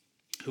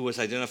 who was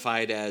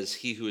identified as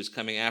he who is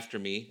coming after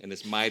me and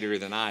is mightier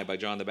than I by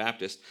John the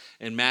Baptist.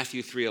 In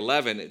Matthew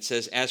 3:11, it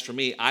says, "As for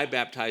me, I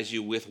baptize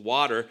you with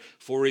water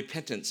for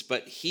repentance,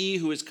 but he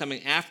who is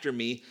coming after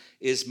me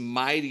is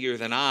mightier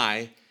than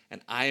I,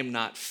 and I am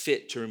not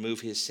fit to remove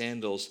his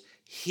sandals.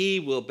 He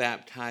will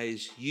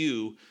baptize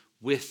you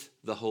with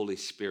the Holy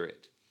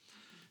Spirit."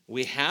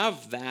 We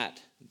have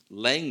that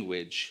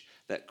language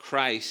that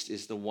Christ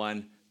is the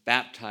one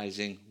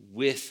baptizing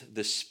with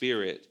the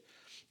Spirit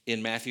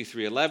in Matthew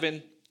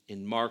 3:11,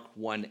 in Mark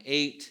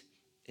 1:8,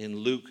 in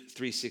Luke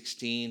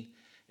 3:16,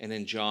 and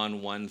in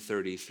John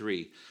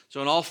 1:33.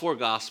 So in all 4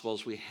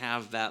 Gospels, we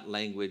have that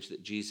language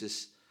that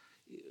Jesus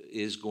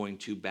is going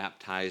to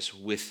baptize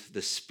with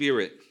the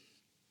Spirit.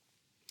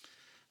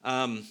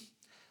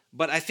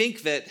 But I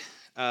think that,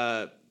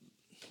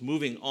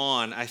 moving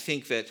on, I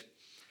think that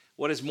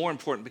what is more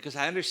important, because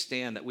I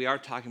understand that we are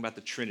talking about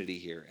the Trinity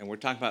here, and we're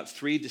talking about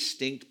 3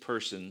 distinct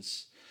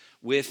persons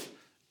with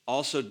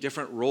also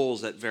different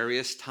roles at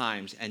various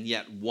times, and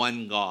yet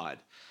one God.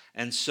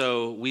 And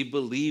so we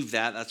believe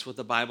that. That's what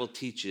the Bible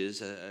teaches,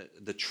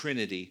 the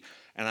Trinity.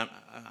 And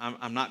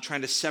I'm not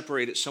trying to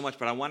separate it so much,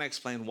 but I want to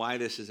explain why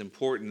this is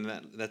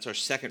important. That's our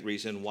second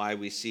reason why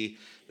we see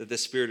that the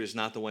Spirit is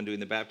not the one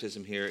doing the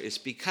baptism here, is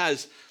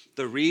because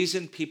the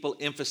reason people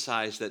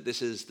emphasize that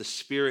this is the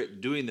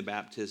Spirit doing the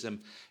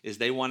baptism is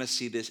they want to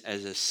see this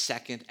as a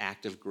second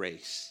act of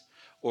grace,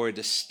 or a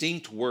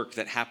distinct work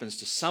that happens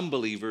to some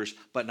believers,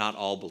 but not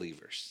all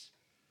believers.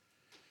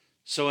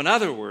 So in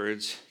other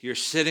words, you're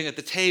sitting at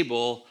the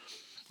table,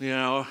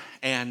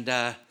 and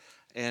a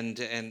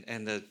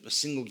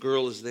single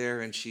girl is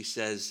there, and she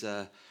says,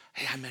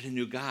 "Hey, I met a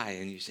new guy."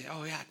 And you say,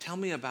 "Oh yeah, tell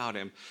me about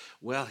him."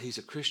 "Well, he's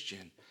a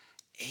Christian,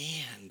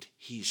 and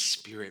he's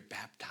Spirit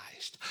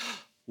baptized."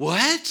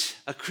 "What?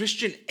 A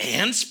Christian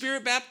and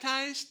Spirit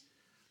baptized?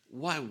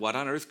 Why, what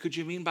on earth could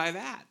you mean by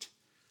that?"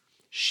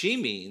 She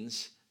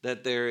means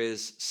that there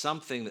is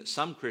something that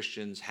some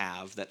Christians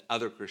have that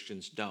other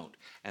Christians don't.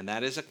 And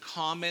that is a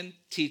common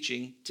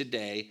teaching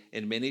today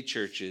in many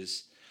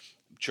churches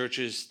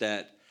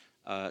that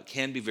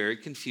can be very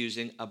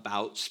confusing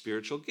about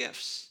spiritual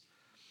gifts.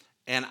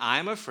 And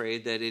I'm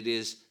afraid that it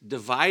is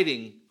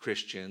dividing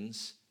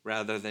Christians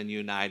rather than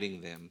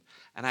uniting them.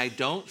 And I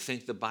don't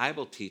think the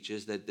Bible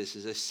teaches that this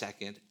is a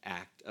second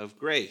act of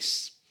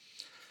grace.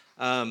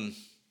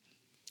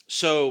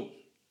 So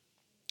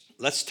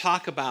let's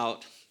talk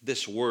about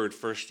this word,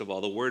 first of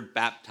all, the word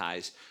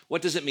baptize.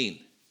 What does it mean?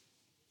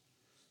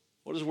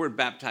 What does the word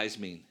baptize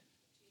mean?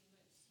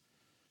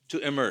 To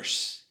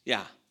immerse.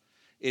 Yeah.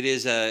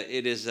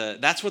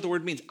 That's what the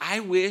word means. I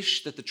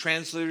wish that the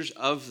translators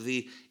of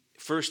the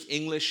first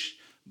English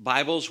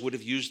Bibles would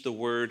have used the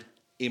word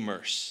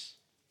immerse.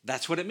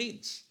 That's what it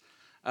means.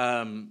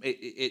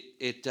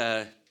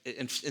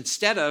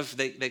 Instead of,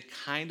 they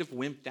kind of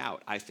wimped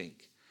out, I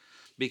think,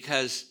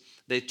 because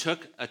they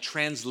took a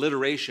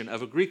transliteration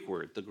of a Greek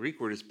word. The Greek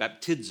word is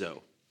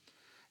baptizo.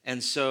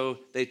 And so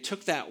they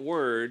took that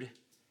word,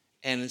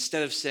 and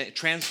instead of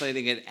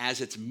translating it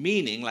as its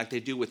meaning, like they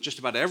do with just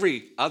about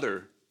every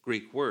other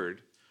Greek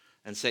word,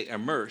 and say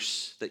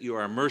immerse, that you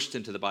are immersed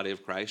into the body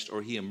of Christ,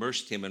 or he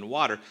immersed him in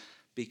water,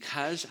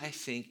 because I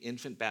think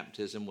infant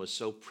baptism was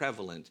so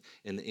prevalent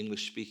in the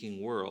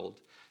English-speaking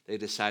world, they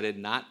decided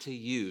not to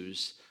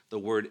use the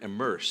word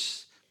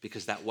immerse,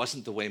 because that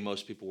wasn't the way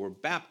most people were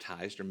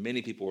baptized, or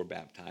many people were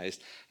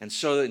baptized. And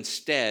so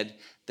instead,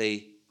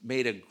 they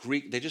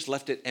just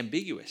left it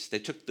ambiguous. They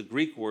took the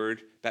Greek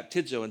word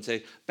baptizo and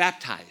say,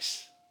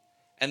 baptize.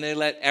 And they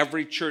let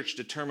every church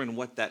determine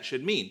what that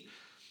should mean.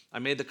 I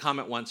made the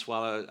comment once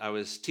while I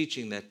was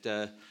teaching that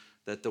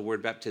the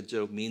word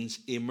baptizo means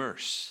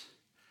immerse.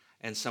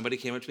 And somebody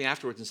came up to me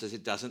afterwards and says,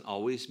 it doesn't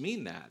always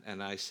mean that.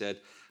 And I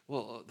said,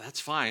 well, that's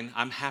fine.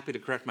 I'm happy to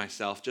correct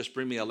myself. Just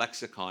bring me a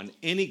lexicon,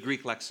 any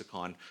Greek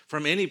lexicon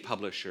from any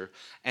publisher,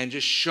 and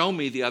just show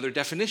me the other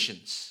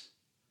definitions.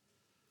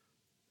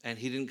 And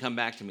he didn't come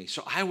back to me.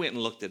 So I went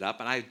and looked it up,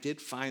 and I did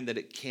find that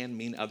it can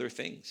mean other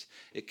things.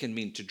 It can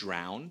mean to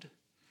drown,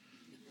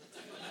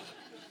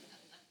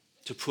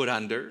 to put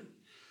under,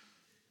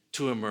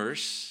 to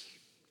immerse,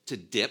 to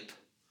dip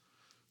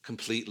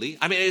completely.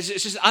 I mean, it's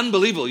just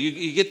unbelievable.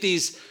 You get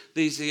these.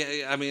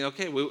 I mean,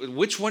 okay,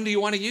 which one do you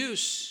want to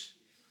use?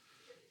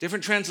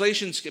 Different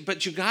translations,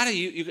 but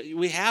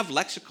we have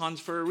lexicons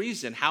for a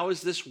reason. How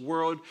is this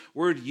word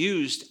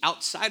used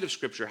outside of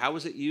Scripture? How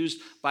is it used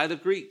by the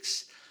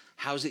Greeks?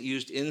 How is it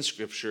used in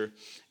Scripture?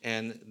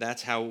 And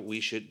that's how we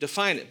should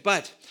define it.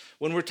 But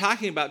when we're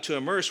talking about to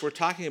immerse, we're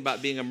talking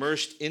about being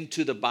immersed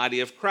into the body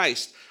of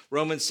Christ.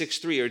 Romans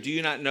 6:3, or do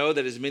you not know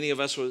that as many of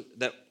us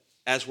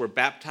as were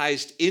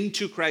baptized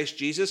into Christ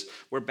Jesus,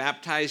 were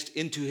baptized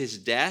into his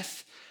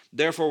death?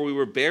 Therefore we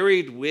were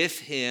buried with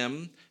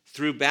him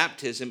through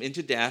baptism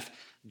into death,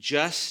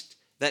 just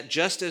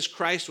as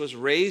Christ was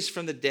raised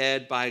from the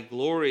dead by the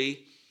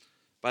glory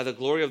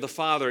of the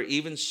Father,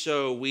 even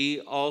so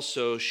we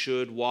also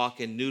should walk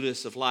in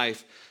newness of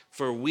life.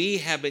 For we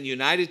have been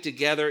united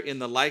together in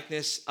the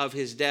likeness of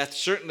his death.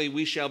 Certainly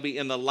we shall be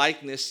in the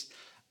likeness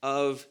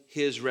of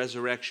his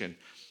resurrection.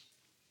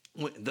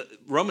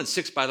 Romans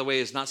 6, by the way,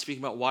 is not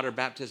speaking about water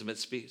baptism.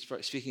 It's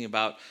speaking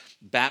about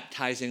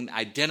baptizing,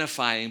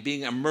 identifying,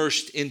 being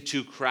immersed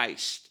into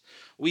Christ.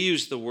 We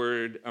use the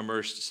word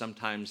immersed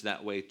sometimes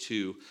that way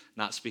too,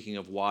 not speaking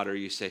of water.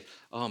 You say,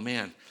 oh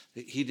man,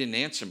 he didn't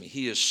answer me.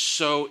 He is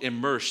so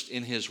immersed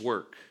in his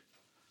work.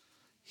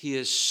 He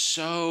is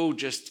so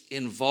just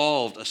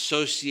involved,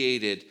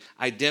 associated,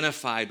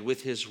 identified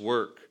with his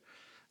work.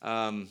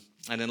 And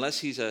unless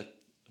he's a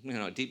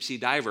deep sea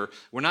diver,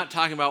 we're not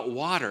talking about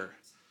water.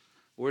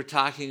 We're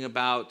talking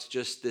about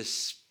just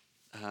this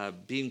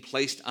being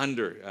placed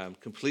under,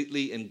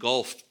 completely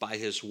engulfed by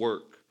his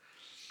work.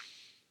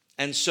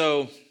 And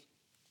so,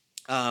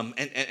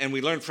 and we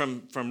learned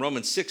from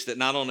Romans 6 that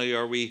not only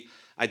are we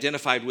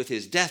identified with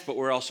his death, but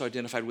we're also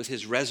identified with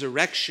his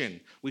resurrection.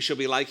 We shall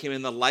be like him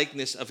in the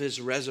likeness of his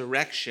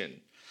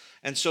resurrection.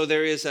 And so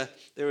there is a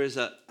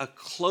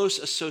close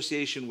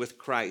association with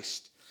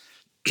Christ.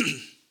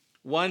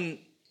 One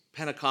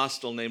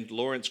Pentecostal named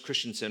Lawrence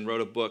Christensen wrote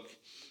a book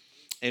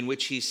in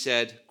which he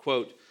said,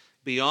 quote,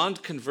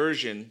 beyond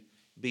conversion,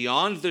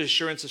 beyond the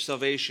assurance of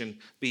salvation,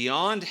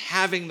 beyond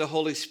having the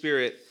Holy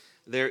Spirit,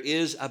 there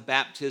is a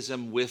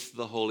baptism with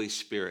the Holy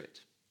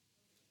Spirit.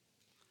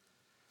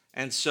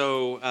 And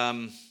so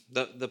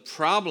the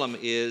problem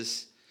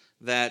is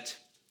that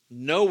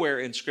nowhere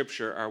in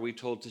Scripture are we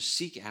told to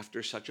seek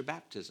after such a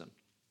baptism.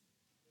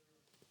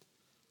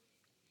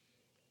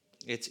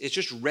 It's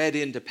just read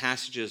into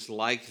passages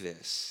like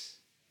this.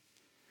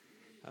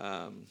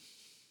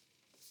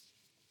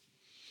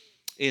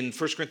 In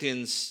 1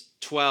 Corinthians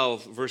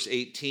 12, verse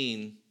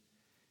 18,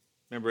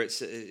 remember,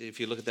 if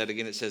you look at that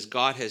again, it says,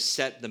 God has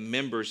set the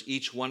members,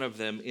 each one of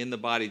them, in the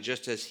body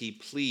just as he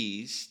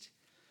pleased.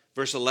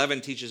 Verse 11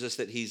 teaches us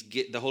that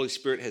the Holy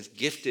Spirit has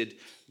distributed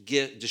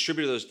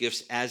those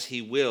gifts as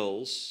he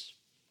wills.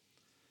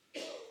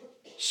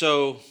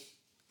 So,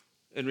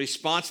 in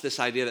response to this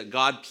idea that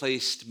God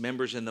placed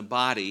members in the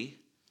body,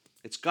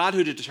 it's God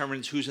who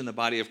determines who's in the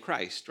body of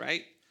Christ,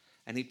 right?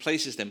 And he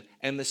places them.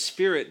 And the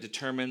Spirit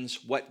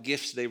determines what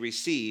gifts they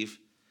receive.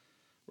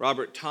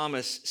 Robert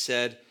Thomas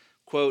said,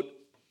 quote,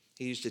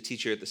 he used to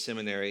teach here at the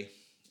seminary.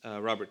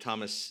 Robert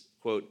Thomas,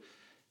 quote,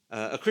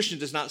 a Christian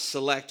does not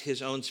select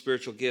his own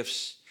spiritual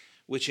gifts,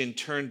 which in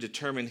turn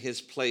determine his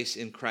place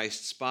in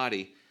Christ's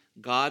body.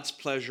 God's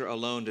pleasure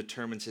alone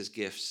determines his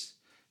gifts.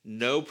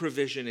 No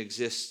provision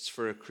exists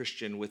for a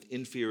Christian with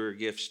inferior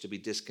gifts to be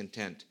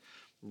discontent.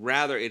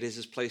 Rather, it is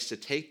his place to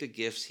take the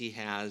gifts he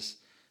has,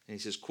 and he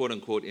says, quote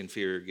unquote,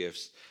 inferior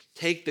gifts.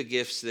 Take the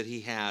gifts that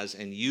he has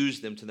and use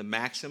them to the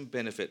maximum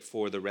benefit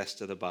for the rest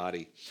of the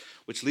body.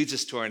 Which leads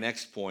us to our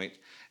next point.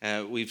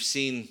 We've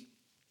seen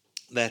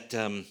that,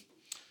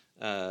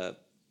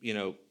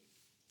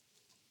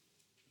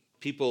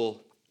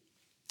 people,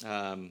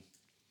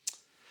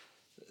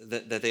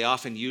 that they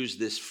often use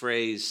this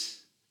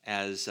phrase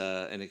as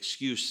an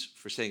excuse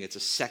for saying it's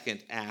a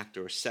second act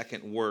or a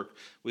second work.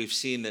 We've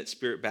seen that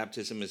Spirit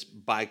baptism is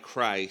by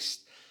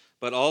Christ,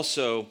 but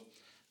also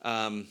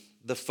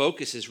the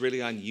focus is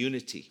really on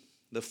unity.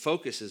 The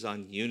focus is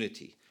on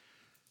unity.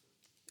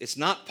 It's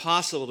not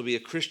possible to be a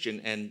Christian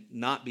and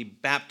not be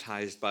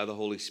baptized by the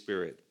Holy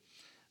Spirit.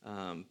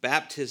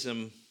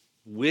 Baptism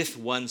with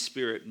one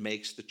Spirit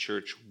makes the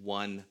church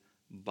one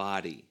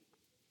body.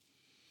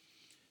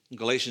 In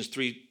Galatians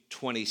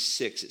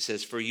 3:26, it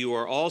says, "For you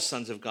are all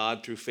sons of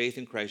God through faith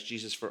in Christ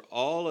Jesus. For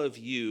all of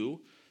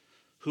you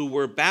who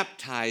were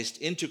baptized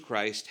into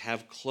Christ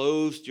have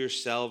clothed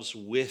yourselves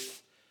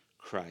with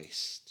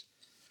Christ."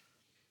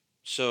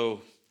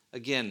 So,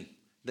 again,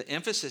 the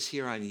emphasis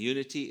here on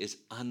unity is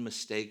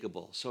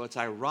unmistakable. So it's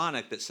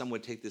ironic that some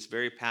would take this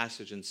very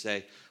passage and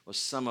say, well,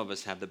 some of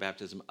us have the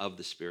baptism of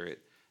the Spirit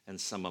and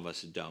some of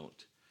us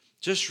don't.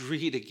 Just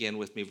read again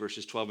with me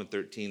verses 12 and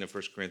 13 of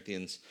 1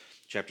 Corinthians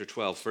chapter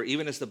 12. "For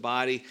even as the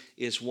body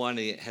is one,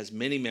 and it has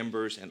many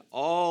members, and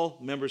all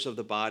members of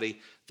the body,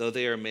 though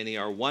they are many,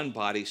 are one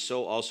body,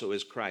 so also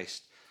is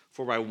Christ.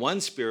 For by one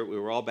Spirit we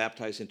were all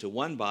baptized into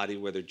one body,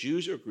 whether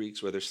Jews or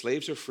Greeks, whether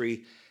slaves or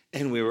free,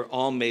 and we were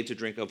all made to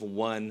drink of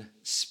one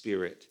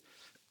Spirit."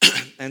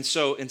 And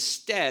so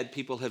instead,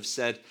 people have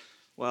said,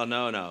 well,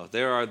 no,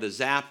 there are the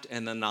zapped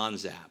and the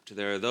non-zapped.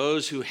 There are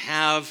those who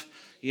have,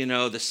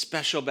 the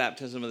special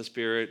baptism of the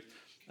Spirit,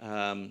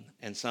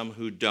 and some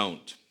who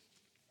don't.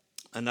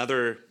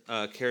 Another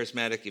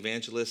charismatic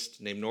evangelist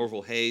named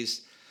Norval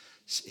Hayes,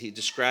 he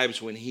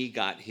describes when he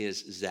got his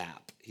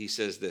zap. He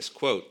says this,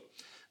 quote,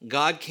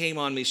 "God came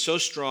on me so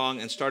strong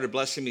and started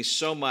blessing me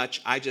so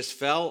much, I just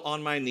fell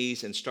on my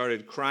knees and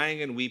started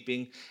crying and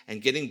weeping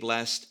and getting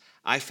blessed.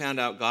 I found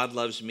out God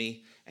loves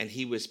me and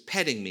he was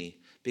petting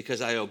me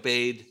because I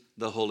obeyed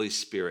the Holy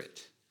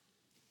Spirit."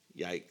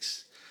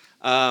 Yikes.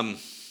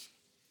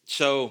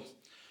 So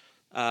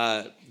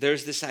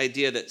there's this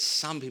idea that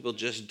some people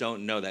just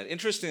don't know that.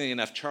 Interestingly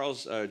enough,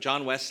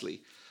 John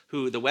Wesley,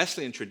 who the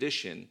Wesleyan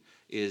tradition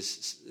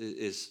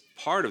is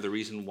part of the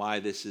reason why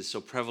this is so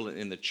prevalent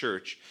in the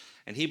church,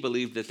 and he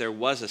believed that there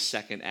was a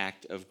second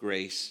act of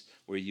grace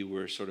where you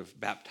were sort of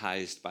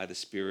baptized by the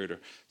Spirit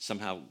or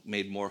somehow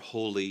made more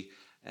holy.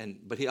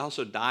 But he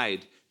also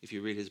died, if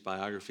you read his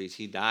biographies,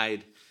 he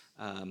died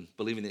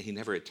believing that he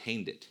never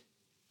attained it.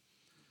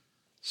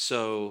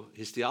 So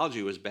his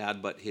theology was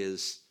bad, but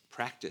his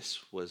practice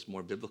was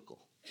more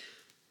biblical.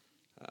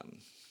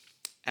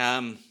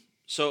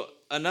 So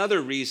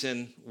another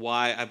reason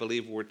why I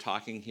believe we're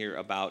talking here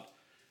about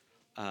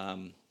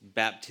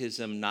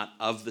baptism, not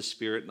of the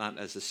Spirit, not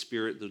as the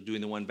Spirit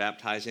doing the one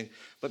baptizing,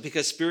 but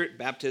because Spirit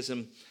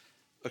baptism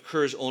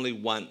occurs only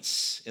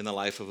once in the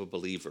life of a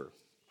believer.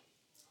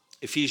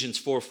 Ephesians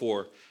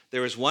 4:4,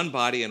 "There is one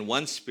body and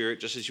one Spirit,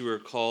 just as you were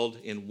called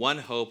in one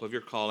hope of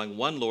your calling,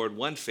 one Lord,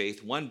 one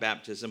faith, one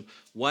baptism,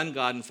 one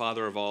God and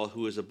Father of all,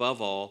 who is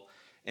above all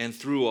and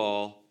through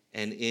all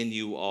and in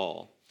you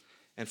all."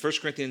 And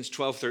 1 Corinthians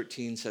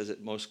 12:13 says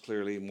it most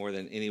clearly, more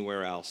than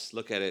anywhere else.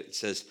 Look at it. It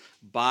says,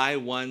 "By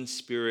one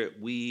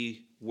Spirit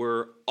we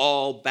were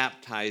all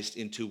baptized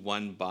into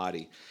one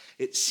body."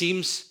 It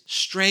seems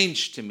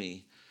strange to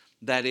me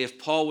that if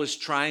Paul was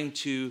trying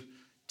to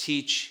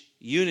teach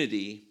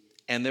unity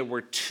and there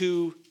were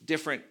two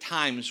different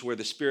times where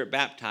the Spirit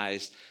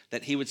baptized,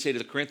 that he would say to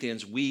the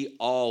Corinthians, we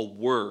all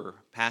were,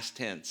 past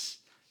tense,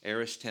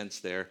 aorist tense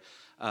there,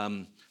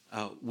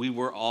 we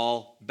were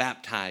all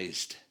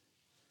baptized.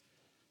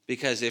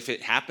 Because if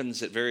it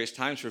happens at various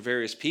times for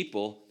various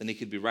people, then he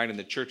could be writing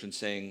the church and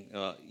saying,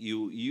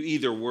 you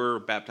either were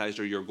baptized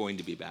or you're going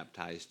to be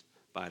baptized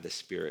by the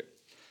Spirit.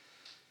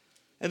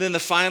 And then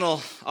the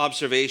final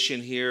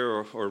observation here,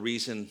 or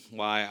reason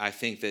why I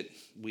think that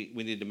we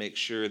need to make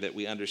sure that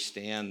we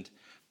understand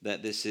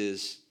that this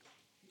is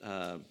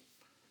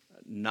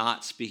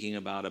not speaking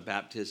about a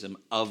baptism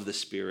of the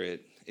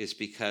Spirit, is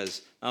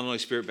because not only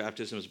Spirit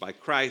baptism is by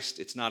Christ,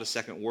 it's not a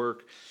second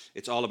work,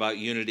 it's all about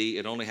unity,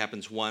 it only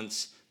happens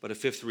once. But a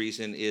fifth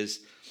reason is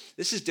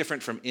this is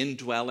different from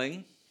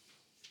indwelling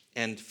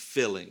and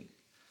filling.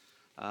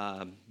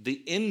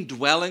 The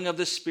indwelling of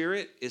the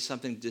Spirit is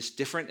something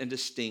different and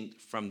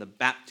distinct from the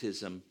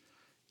baptism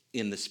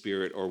in the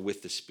Spirit or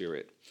with the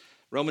Spirit.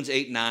 Romans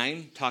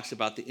 8:9 talks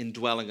about the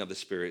indwelling of the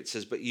Spirit. It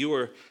says, "But you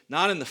are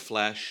not in the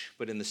flesh,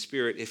 but in the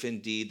Spirit, if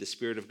indeed the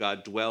Spirit of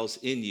God dwells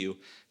in you.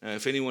 Now,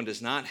 if anyone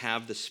does not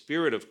have the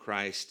Spirit of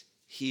Christ,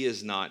 he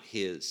is not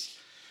his."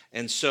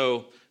 And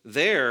so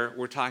there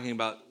we're talking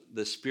about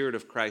the Spirit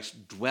of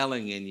Christ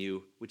dwelling in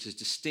you, which is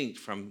distinct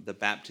from the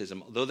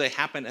baptism, though they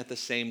happen at the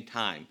same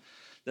time.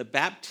 The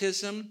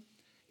baptism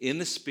in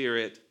the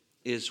Spirit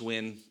is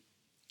when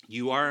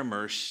you are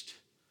immersed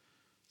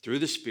through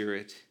the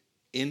Spirit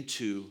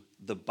into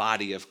the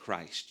body of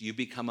Christ. You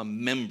become a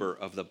member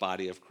of the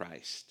body of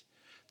Christ.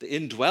 The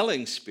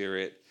indwelling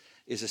Spirit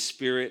is a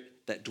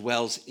spirit that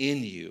dwells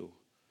in you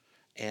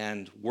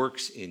and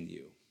works in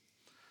you.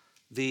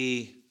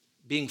 The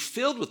being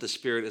filled with the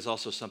Spirit is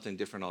also something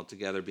different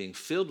altogether. Being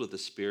filled with the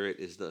Spirit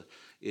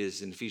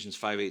is in Ephesians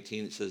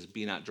 5:18, it says,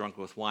 "Be not drunk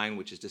with wine,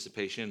 which is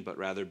dissipation, but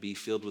rather be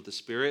filled with the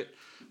Spirit."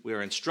 We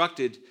are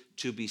instructed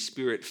to be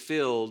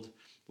Spirit-filled,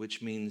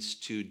 which means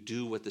to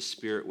do what the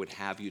Spirit would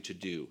have you to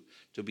do,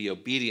 to be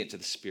obedient to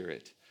the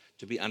Spirit,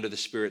 to be under the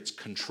Spirit's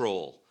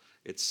control.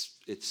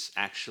 It's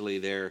actually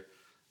there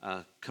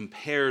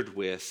compared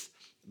with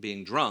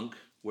being drunk,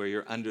 where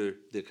you're under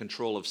the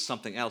control of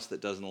something else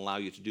that doesn't allow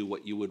you to do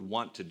what you would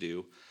want to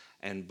do.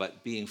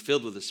 But being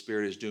filled with the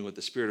Spirit is doing what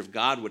the Spirit of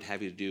God would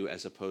have you do,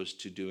 as opposed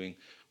to doing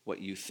what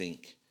you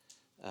think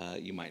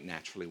you might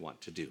naturally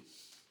want to do.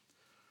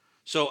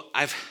 So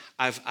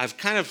I've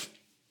kind of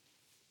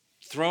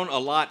thrown a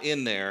lot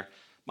in there.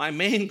 My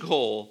main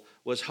goal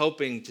was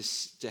hoping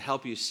to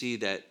help you see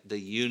that the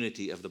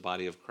unity of the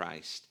body of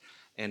Christ,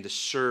 and to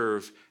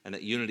serve, and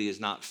that unity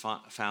is not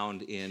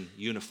found in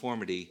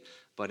uniformity,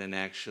 but in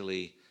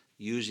actually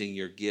using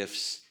your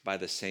gifts by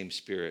the same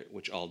Spirit,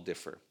 which all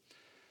differ.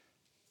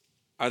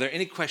 Are there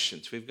any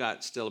questions? We've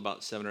got still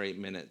about 7 or 8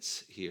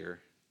 minutes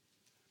here.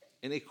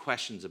 Any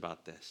questions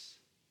about this?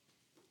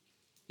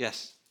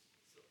 Yes?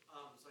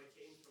 So I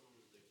came from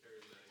the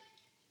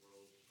charismatic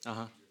world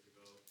Uh-huh. years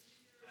ago,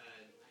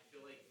 and I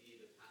feel like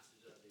the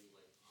passage that they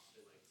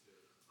often like to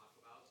talk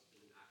about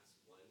is in Acts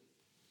 1,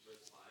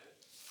 verse 5,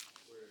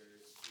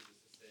 where Jesus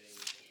is saying,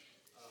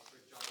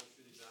 "For John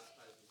truly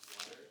baptized with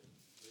water,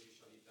 but you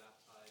shall be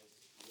baptized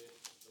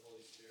with the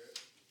Holy Spirit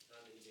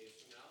not many days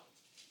from now."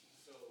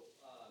 So,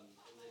 and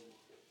then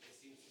it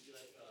seems to be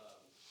like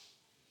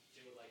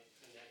they would like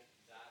connect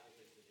that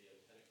with like the day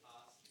of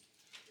Pentecost,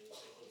 and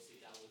say, "Oh, see,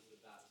 that was the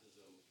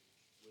baptism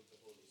with the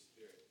Holy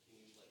Spirit." Can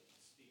you like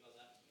speak on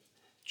that?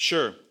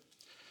 Sure.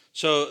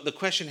 So the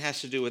question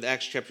has to do with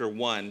Acts chapter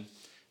 1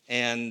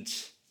 and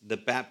the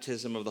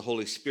baptism of the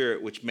Holy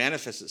Spirit, which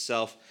manifests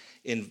itself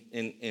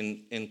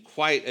in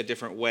quite a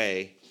different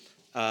way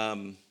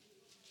than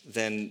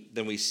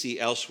we see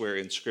elsewhere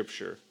in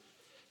Scripture.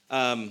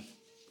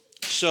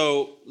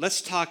 So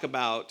let's talk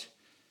about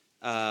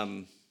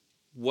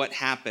what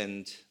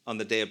happened on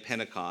the day of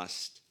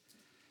Pentecost.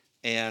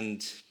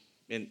 And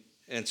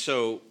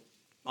so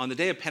on the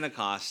day of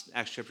Pentecost,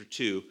 Acts chapter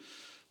 2,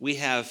 we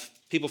have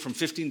people from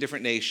 15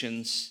 different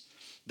nations.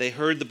 They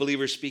heard the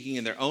believers speaking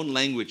in their own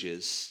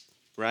languages,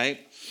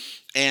 right?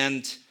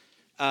 And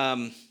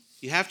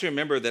you have to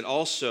remember that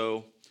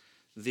also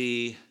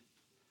the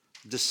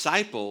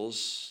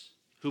disciples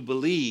who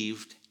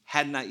believed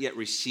had not yet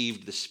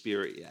received the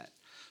Spirit yet.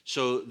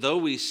 So though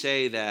we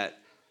say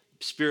that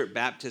Spirit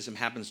baptism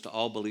happens to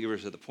all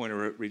believers at the point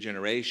of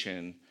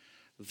regeneration,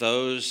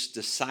 those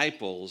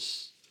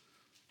disciples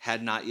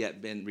had not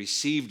yet been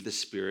received the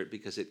Spirit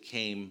because it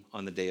came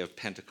on the day of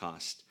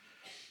Pentecost.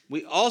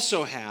 We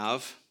also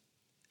have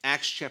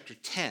Acts chapter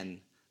 10,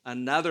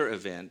 another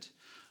event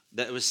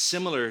that was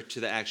similar to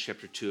the Acts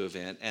chapter 2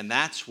 event, and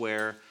that's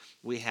where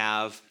we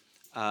have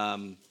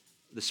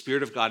the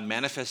Spirit of God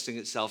manifesting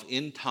itself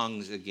in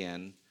tongues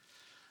again.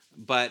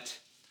 But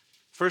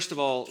first of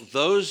all,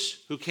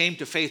 those who came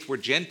to faith were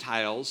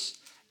Gentiles,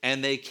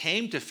 and they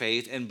came to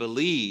faith and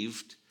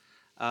believed,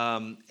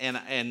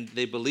 and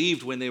they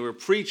believed when they were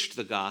preached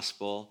the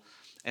gospel,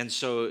 and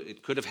so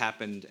it could have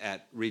happened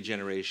at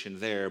regeneration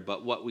there.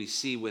 But what we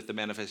see with the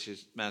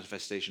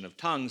manifestation of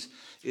tongues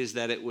is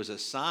that it was a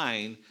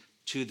sign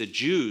to the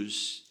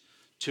Jews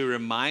to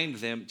remind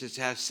them, to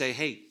say,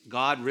 hey,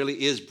 God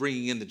really is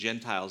bringing in the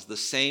Gentiles. The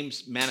same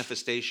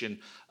manifestation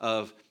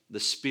of the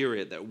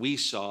Spirit that we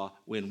saw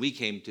when we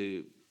came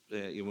to,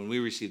 when we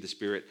received the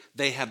Spirit,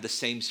 they have the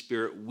same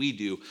Spirit we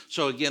do.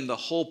 So again, the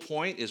whole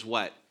point is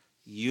what?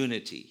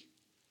 Unity.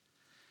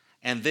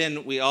 And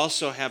then we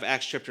also have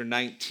Acts chapter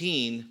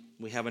 19.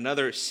 We have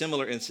another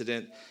similar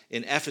incident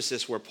in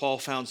Ephesus where Paul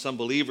found some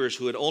believers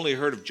who had only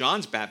heard of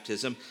John's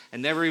baptism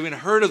and never even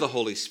heard of the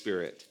Holy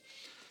Spirit.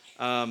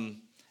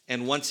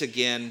 And once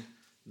again,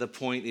 the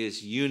point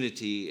is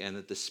unity, and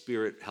that the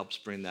Spirit helps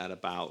bring that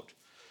about.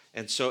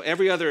 And so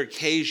every other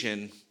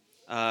occasion,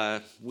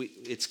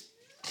 it's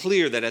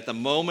clear that at the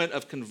moment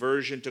of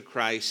conversion to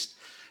Christ,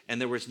 and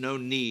there was no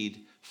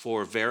need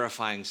for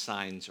verifying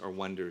signs or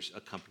wonders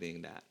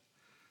accompanying that.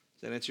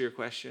 Does that answer your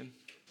question?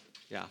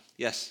 Yeah.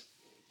 Yes?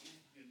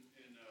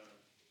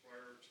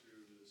 Prior to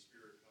the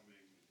Spirit coming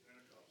in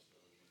Pentecost,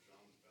 when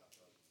John was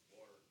baptized with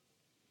water,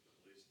 at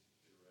least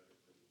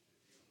theoretically,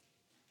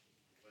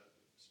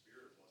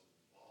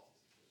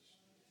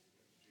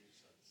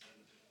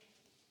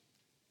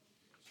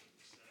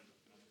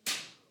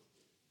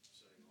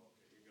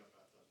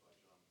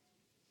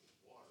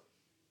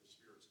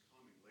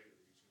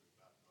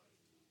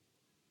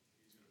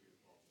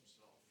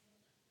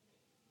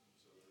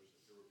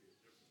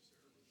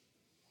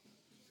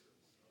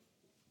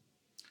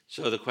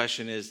 So the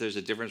question is, there's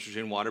a difference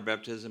between water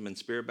baptism and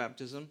spirit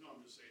baptism? No,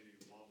 I'm just saying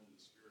the involvement in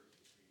the spirit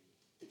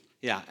between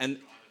Yeah, and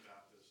John the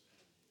Baptist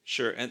and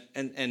sure,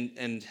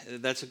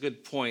 and that's a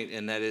good point,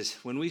 and that is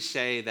when we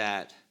say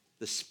that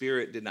the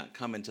Spirit did not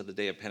come until the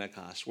day of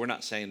Pentecost, we're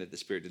not saying that the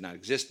Spirit did not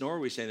exist, nor are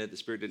we saying that the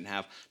Spirit didn't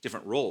have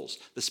different roles.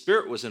 The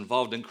Spirit was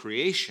involved in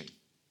creation,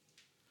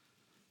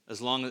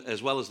 as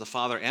well as the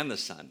Father and the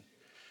Son.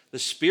 The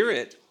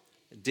Spirit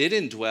did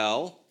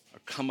indwell or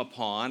come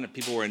upon, and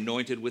people were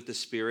anointed with the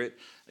Spirit.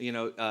 You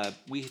know,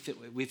 we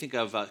think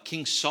of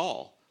King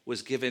Saul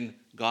was given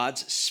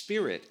God's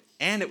Spirit,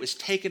 and it was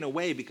taken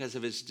away because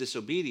of his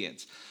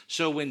disobedience.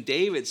 So when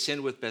David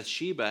sinned with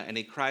Bathsheba, and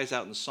he cries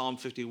out in Psalm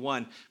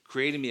 51,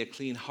 "Create in me a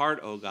clean heart,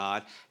 O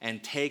God,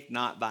 and take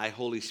not thy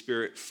Holy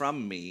Spirit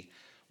from me,"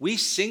 we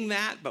sing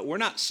that, but we're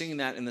not singing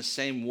that in the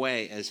same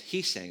way as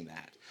he sang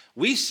that.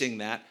 We sing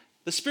that,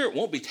 the Spirit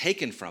won't be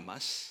taken from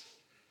us.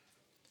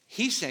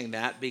 He's saying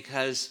that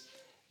because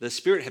the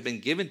Spirit had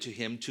been given to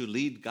him to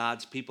lead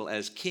God's people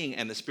as king,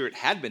 and the Spirit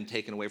had been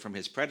taken away from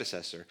his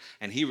predecessor,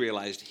 and he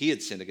realized he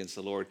had sinned against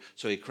the Lord,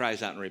 so he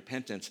cries out in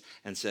repentance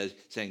and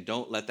saying,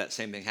 "Don't let that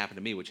same thing happen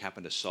to me, which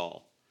happened to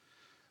Saul."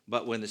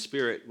 But when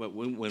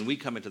we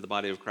come into the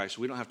body of Christ,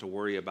 we don't have to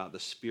worry about the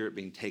Spirit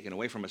being taken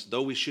away from us,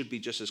 though we should be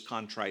just as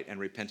contrite and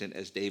repentant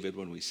as David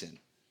when we sin.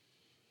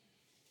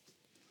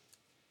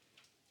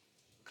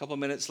 A couple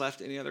minutes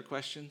left. Any other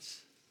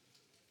questions?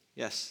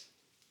 Yes.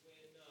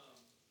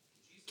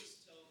 When Jesus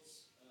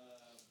tells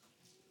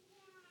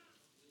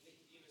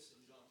Nicodemus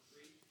in John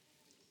 3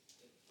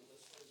 that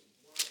unless one is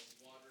born of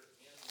water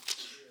and the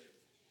Spirit,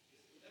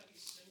 would that be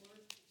similar?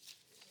 A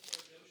similar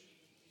notion?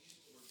 He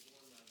used the word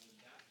born rather than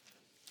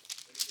baptized.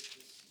 But is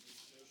it this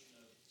notion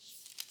of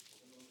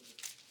the moment of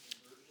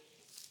conversion?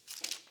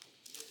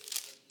 Is it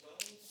a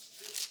dwelling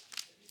spirit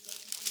that he's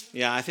referencing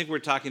there? Yeah, I think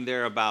we're talking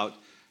there about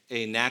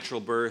a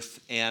natural birth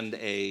and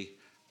a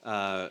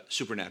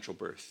supernatural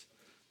birth,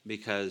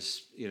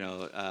 because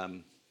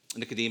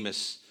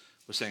Nicodemus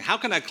was saying, "How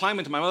can I climb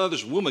into my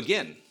mother's womb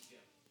again?"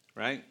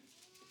 Right?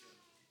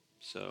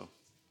 So,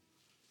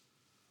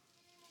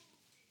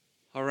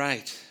 all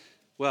right.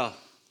 Well,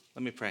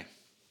 let me pray.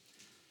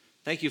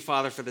 Thank you,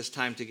 Father, for this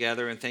time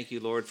together, and thank you,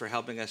 Lord, for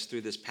helping us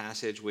through this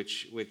passage,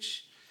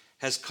 which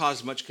has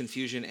caused much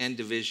confusion and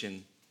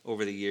division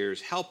over the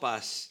years. Help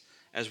us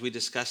as we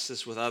discuss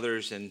this with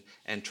others and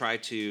try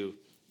to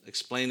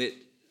explain it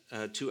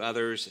to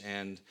others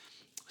and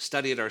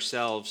study it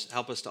ourselves.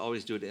 Help us to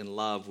always do it in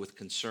love with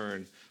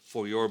concern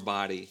for your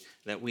body,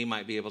 that we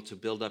might be able to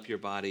build up your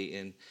body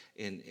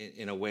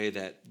in a way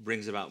that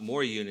brings about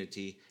more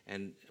unity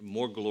and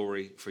more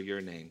glory for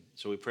your name.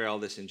 So we pray all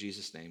this in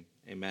Jesus' name.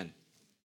 Amen.